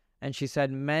flowers, and she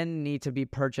said men need to be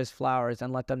purchased flowers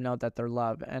and let them know that they're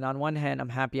loved. And on one hand, I'm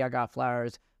happy I got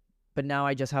flowers, but now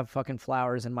I just have fucking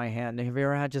flowers in my hand. Have you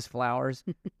ever had just flowers?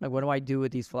 Like, what do I do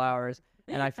with these flowers?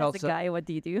 And I felt As a guy, what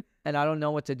do you do? and I don't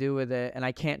know what to do with it, and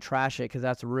I can't trash it because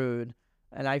that's rude.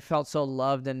 And I felt so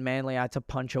loved and manly, I had to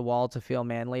punch a wall to feel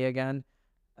manly again.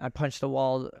 I punched the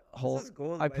wall hole. This is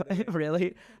gold, by the way. Really?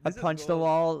 This I is punched the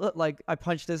gold. wall. Like, I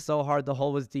punched it so hard the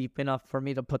hole was deep enough for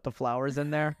me to put the flowers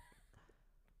in there.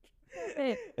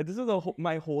 This is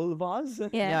my whole vase.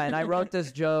 Yeah, and I wrote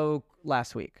this joke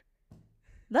last week.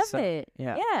 Love it.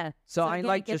 yeah. Yeah. So I again,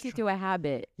 like it gets just you to a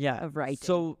habit of writing.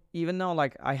 So even though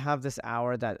like I have this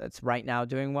hour that it's right now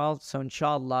doing well, so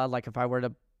inshallah, like if I were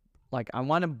to like I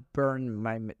want to burn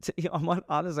my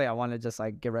honestly I want to just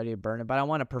like get ready to burn it, but I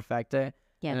want to perfect it.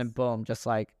 Yes. And then boom, just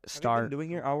like Have you start been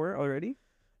doing your hour already?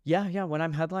 Yeah, when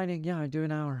I'm headlining, I do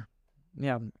an hour.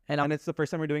 Yeah. And it's the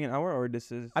first time you're doing an hour, or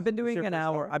this is I've been doing your an first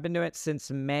hour. I've been doing it since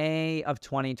May of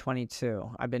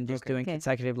 2022. I've been just doing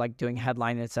consecutive, like doing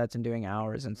headlining sets and doing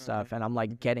hours and stuff. And I'm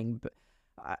like getting,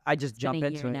 I just jump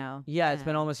into it now. Yeah, it's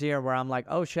been almost a year where I'm like,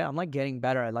 oh shit, I'm like getting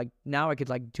better. I like now I could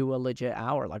like do a legit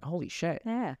hour. Like holy shit.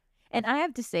 Yeah. And I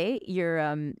have to say, your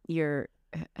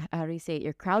how do you say it?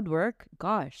 Your crowd work?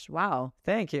 Gosh, wow.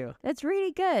 Thank you. That's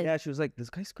really good. Yeah, she was like, this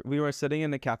guy's. We were sitting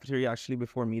in the cafeteria actually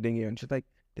before meeting you, and she's like,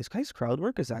 this guy's crowd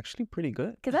work is actually pretty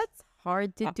good. Because that's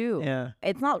hard to do. Yeah.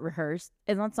 It's not rehearsed.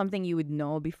 It's not something you would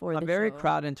know before I'm the very show.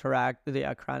 crowd interact.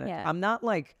 Yeah, crowd. Yeah. I'm not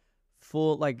like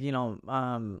full like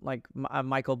like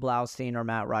Michael Blaustein or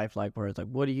Matt Rife, like where it's like,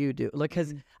 what do you do? Like,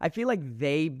 because I feel like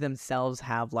they themselves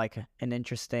have like an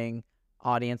interesting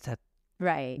audience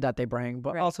that they bring,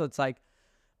 but also it's like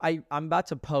I'm about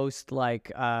to post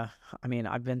like I mean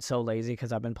I've been so lazy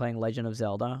because I've been playing Legend of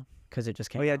Zelda because it just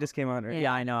came it just came out, right?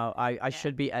 Yeah, I know. I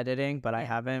should be editing, but I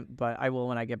haven't, but I will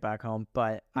when I get back home.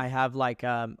 But I have like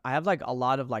a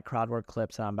lot of like crowd work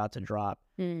clips that I'm about to drop.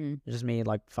 Just me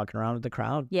like fucking around with the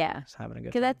crowd. Yeah. Just having a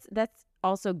good time. Because that's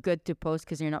also good to post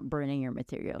because you're not burning your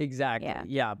material. Exactly.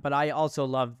 Yeah. But I also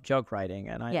love joke writing,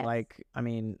 and I like, I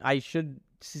mean, I should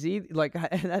see like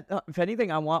if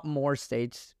anything, I want more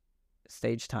stage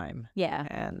time. Yeah.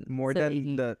 And more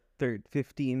than the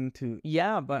 15 to.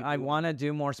 Yeah, but I want to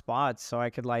do more spots so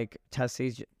I could like test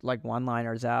these like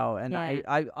one-liners out. And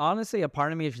I honestly, a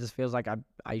part of me just feels like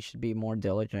I should be more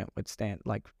diligent with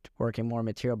working more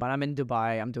material. But I'm in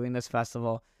Dubai. I'm doing this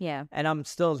festival. Yeah. And I'm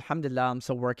still, alhamdulillah, I'm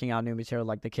still working out new material,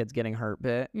 like the kids getting hurt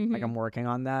bit. Like I'm working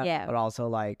on that. Yeah. But also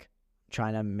like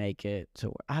trying to make it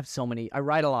to. I have so many. I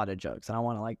write a lot of jokes, and I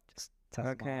want to like just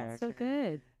test them all. So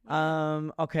good.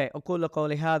 Okay. أقول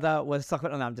قولي هذا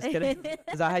واستغفر. No, I'm just kidding.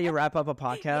 Is that how you wrap up a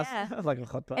podcast? Yeah. Like a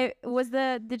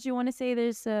khutbah. Did you want to say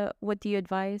there's what do you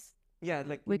advise? Yeah,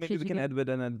 like Which maybe we can end with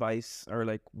an advice or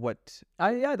like what.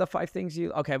 Yeah, the 5 things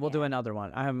you. Okay, we'll do another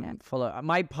one. I'm full of.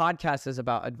 My podcast is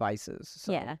about advices.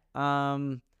 So,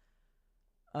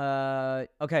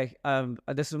 okay.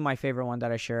 This is my favorite one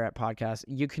that I share at podcast.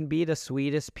 You can be the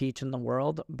sweetest peach in the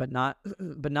world, but not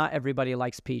everybody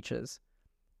likes peaches.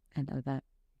 I know that.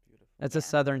 It's a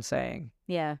Southern saying.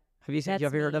 Yeah. Have you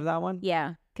heard of that one?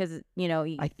 Yeah, because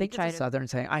I think it's a Southern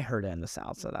saying. I heard it in the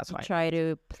South, so that's why. You try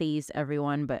to please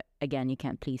everyone, but again, you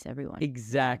can't please everyone.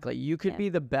 Exactly. You could be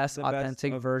the best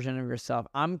authentic version of yourself.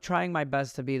 I'm trying my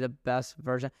best to be the best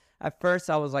version. At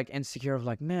first, I was like insecure of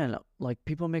like, man, like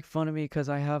people make fun of me because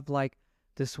I have like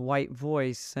this white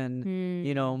voice and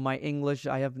you know my English.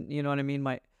 I have, you know what I mean,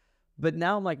 But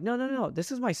now I'm like, no.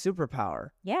 This is my superpower.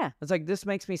 Yeah. It's like, this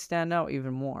makes me stand out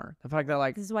even more. The fact that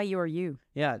like... This is why you are you.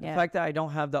 Yeah. The fact that I don't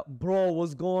have that, bro,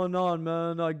 what's going on,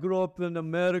 man? I grew up in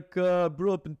America. I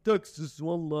grew up in Texas.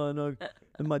 Wallah,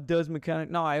 and my dad's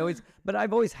mechanic. No, but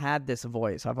I've always had this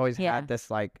voice. I've always had this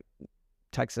like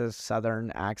Texas Southern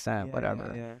accent,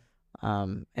 whatever.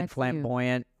 And that's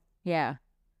flamboyant. You. Yeah.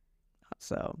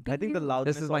 So I think the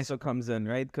loudness also comes in,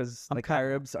 right? Because like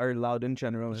Arabs are loud in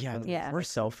general. Yeah. We're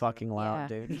so fucking loud,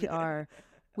 dude. We are.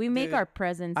 We make our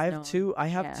presence I have known. two. I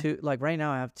have two. Like right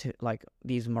now, I have two. Like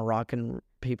these Moroccan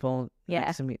people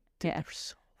next to me. Dude, they're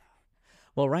so loud.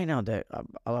 Well, right now,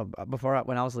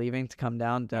 when I was leaving to come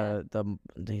down,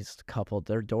 these couple,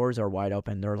 their doors are wide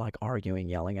open. They're like arguing,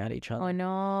 yelling at each other. Oh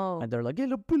no! And they're like,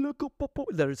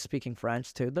 they're speaking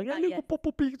French too. They're like,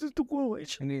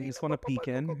 and you just want to peek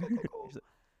in.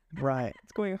 Right.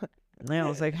 What's going on? Yeah, I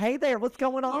was like, hey there, what's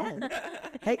going on?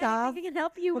 Hey guys, I can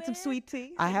help you. Want some sweet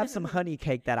tea? I have some honey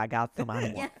cake that I got from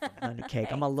honey cake.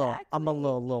 I'm a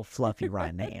little fluffy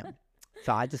right now,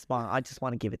 so I just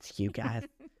want to give it to you guys.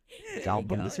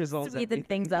 This results. Sweeten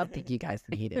things up. I think you guys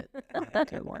need it.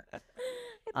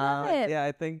 Yeah,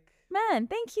 I think. Man,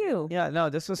 thank you. Yeah, no,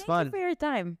 this was fun. Thank you for your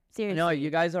time. Seriously. No, you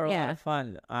guys are a lot of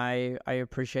fun. I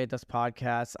appreciate this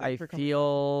podcast. I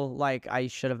feel like I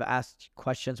should have asked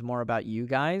questions more about you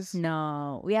guys.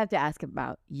 No, we have to ask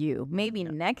about you. Maybe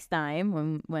next time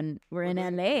when we're in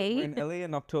LA. We're in LA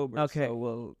in October. Okay.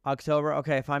 So October.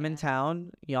 Okay, if I'm in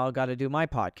town, y'all got to do my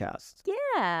podcast.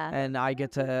 Yeah. And I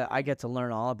get to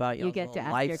learn all about you get to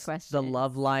ask your questions. The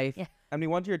love life. Yeah. And we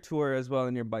want your tour as well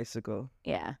and your bicycle.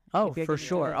 Yeah. Oh, for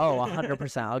sure. Oh,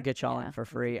 100%. I'll get y'all in for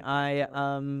free. Guys,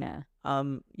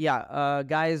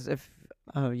 if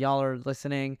y'all are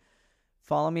listening,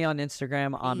 Follow me on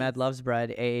Instagram, Ahmed Loves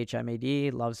Bread,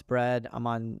 AHMAD Loves Bread.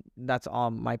 That's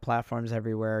all my platforms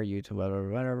everywhere, YouTube,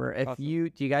 whatever. Awesome. Do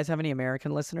you guys have any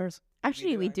American listeners?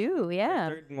 Actually, we do. Yeah.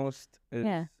 The third most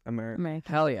is America.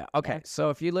 Hell yeah. Okay. Yeah. So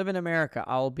if you live in America,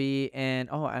 I'll be in, and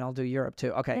I'll do Europe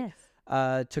too. Okay.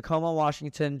 Yes. Tacoma,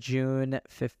 Washington, June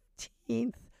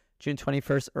 15th. June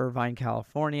 21st, Irvine,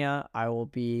 California. I will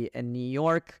be in New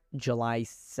York, July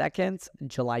 2nd.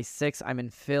 July 6th, I'm in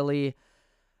Philly.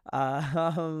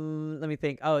 Let me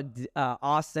think.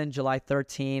 Austin, July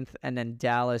 13th, and then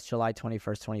Dallas, July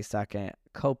 21st, 22nd.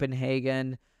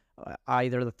 Copenhagen,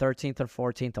 either the 13th or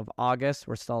 14th of August.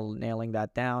 We're still nailing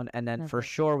that down. And then for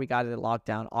sure, we got it locked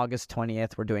down. August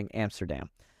 20th, we're doing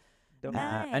Amsterdam.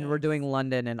 And we're doing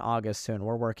London in August soon.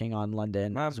 We're working on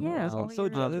London as well. I'm so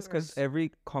jealous because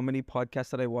every comedy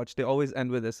podcast that I watch, they always end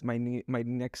with this, my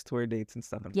next tour dates and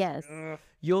stuff. Yes.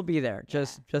 You'll be there.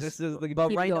 Just this is like, but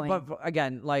Keep right going. but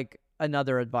again, like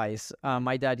another advice.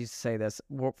 My dad used to say this: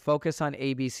 focus on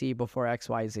ABC before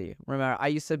XYZ. Remember, I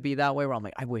used to be that way where I'm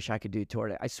like, I wish I could do tour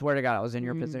day. I swear to God, I was in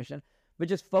your position. But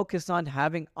just focus on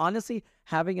having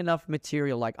enough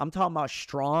material. Like, I'm talking about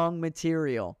strong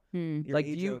material. Like,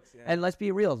 and let's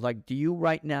be real. Like, do you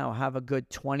right now have a good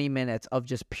 20 minutes of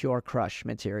just pure crush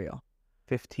material?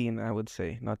 15, I would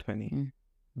say, not 20.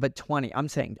 But 20, I'm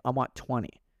saying I want 20.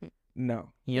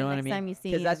 No. You know what I mean? Next time you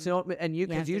see Because that's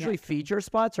because usually feature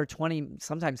spots are 20,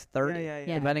 sometimes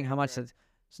 30, depending how much. So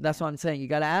that's what I'm saying. You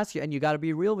got to ask you, and you got to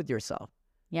be real with yourself.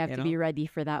 You have to be ready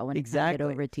for that one. Exactly. Get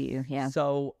over to you. Yeah.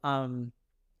 So,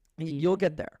 you'll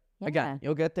get there. Yeah. Again,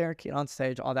 you'll get there, get on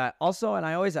stage, all that. Also, and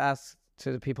I always ask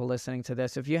to the people listening to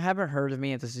this, if you haven't heard of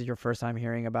me, if this is your first time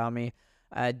hearing about me,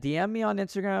 DM me on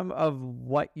Instagram of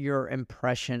what your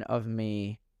impression of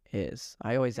me is.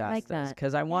 I always ask this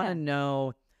because I want to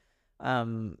know,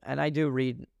 and I do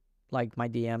read like my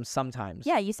DMs sometimes.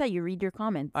 Yeah, you said you read your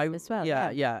comments as well.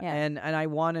 Yeah. And I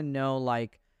want to know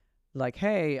like,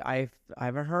 hey, I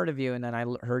haven't heard of you, and then I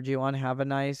heard you on Have a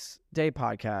Nice Day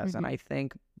podcast, and I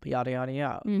think yada yada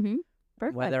yada.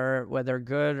 Perfect. Whether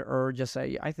good or just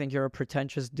say, I think you're a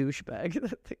pretentious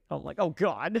douchebag. I'm like, oh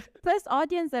God. Plus,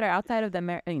 audience that are outside of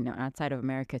outside of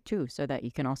America too, so that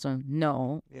you can also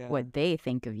know what they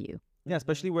think of you. Yeah,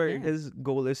 especially where his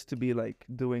goal is to be like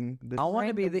doing this. I want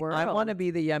to be the world.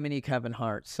 Yemeni Kevin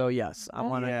Hart. So yes, I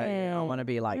want to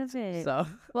be like so.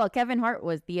 Well, Kevin Hart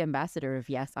was the ambassador of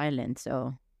Yes Island,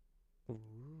 so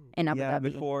in Abu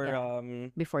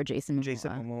Dhabi, before Jason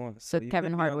Momoa. So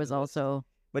Kevin Hart was also.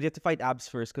 But you have to fight abs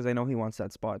first because I know he wants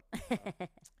that spot.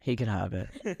 He can have it.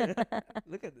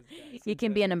 Look at this guy. He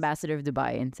can be an ambassador of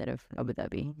Dubai instead of Abu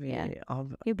Dhabi.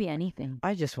 He'll be anything.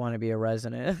 I just want to be a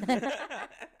resident.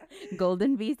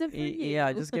 Golden visa for you.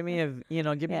 Yeah, just give me a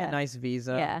nice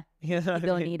visa. Yeah. You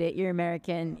don't need it. You're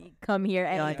American. Come here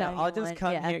anytime. I'll just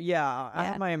come here. Yeah, I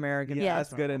have my American. Yeah,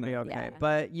 that's good enough. Okay. Yeah.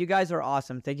 But you guys are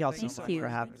awesome. Thank you all so much for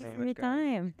having me. Thank you for your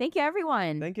time. Thank you,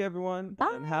 everyone. Thank you, everyone.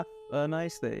 Bye. And have a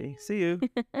nice day. See you.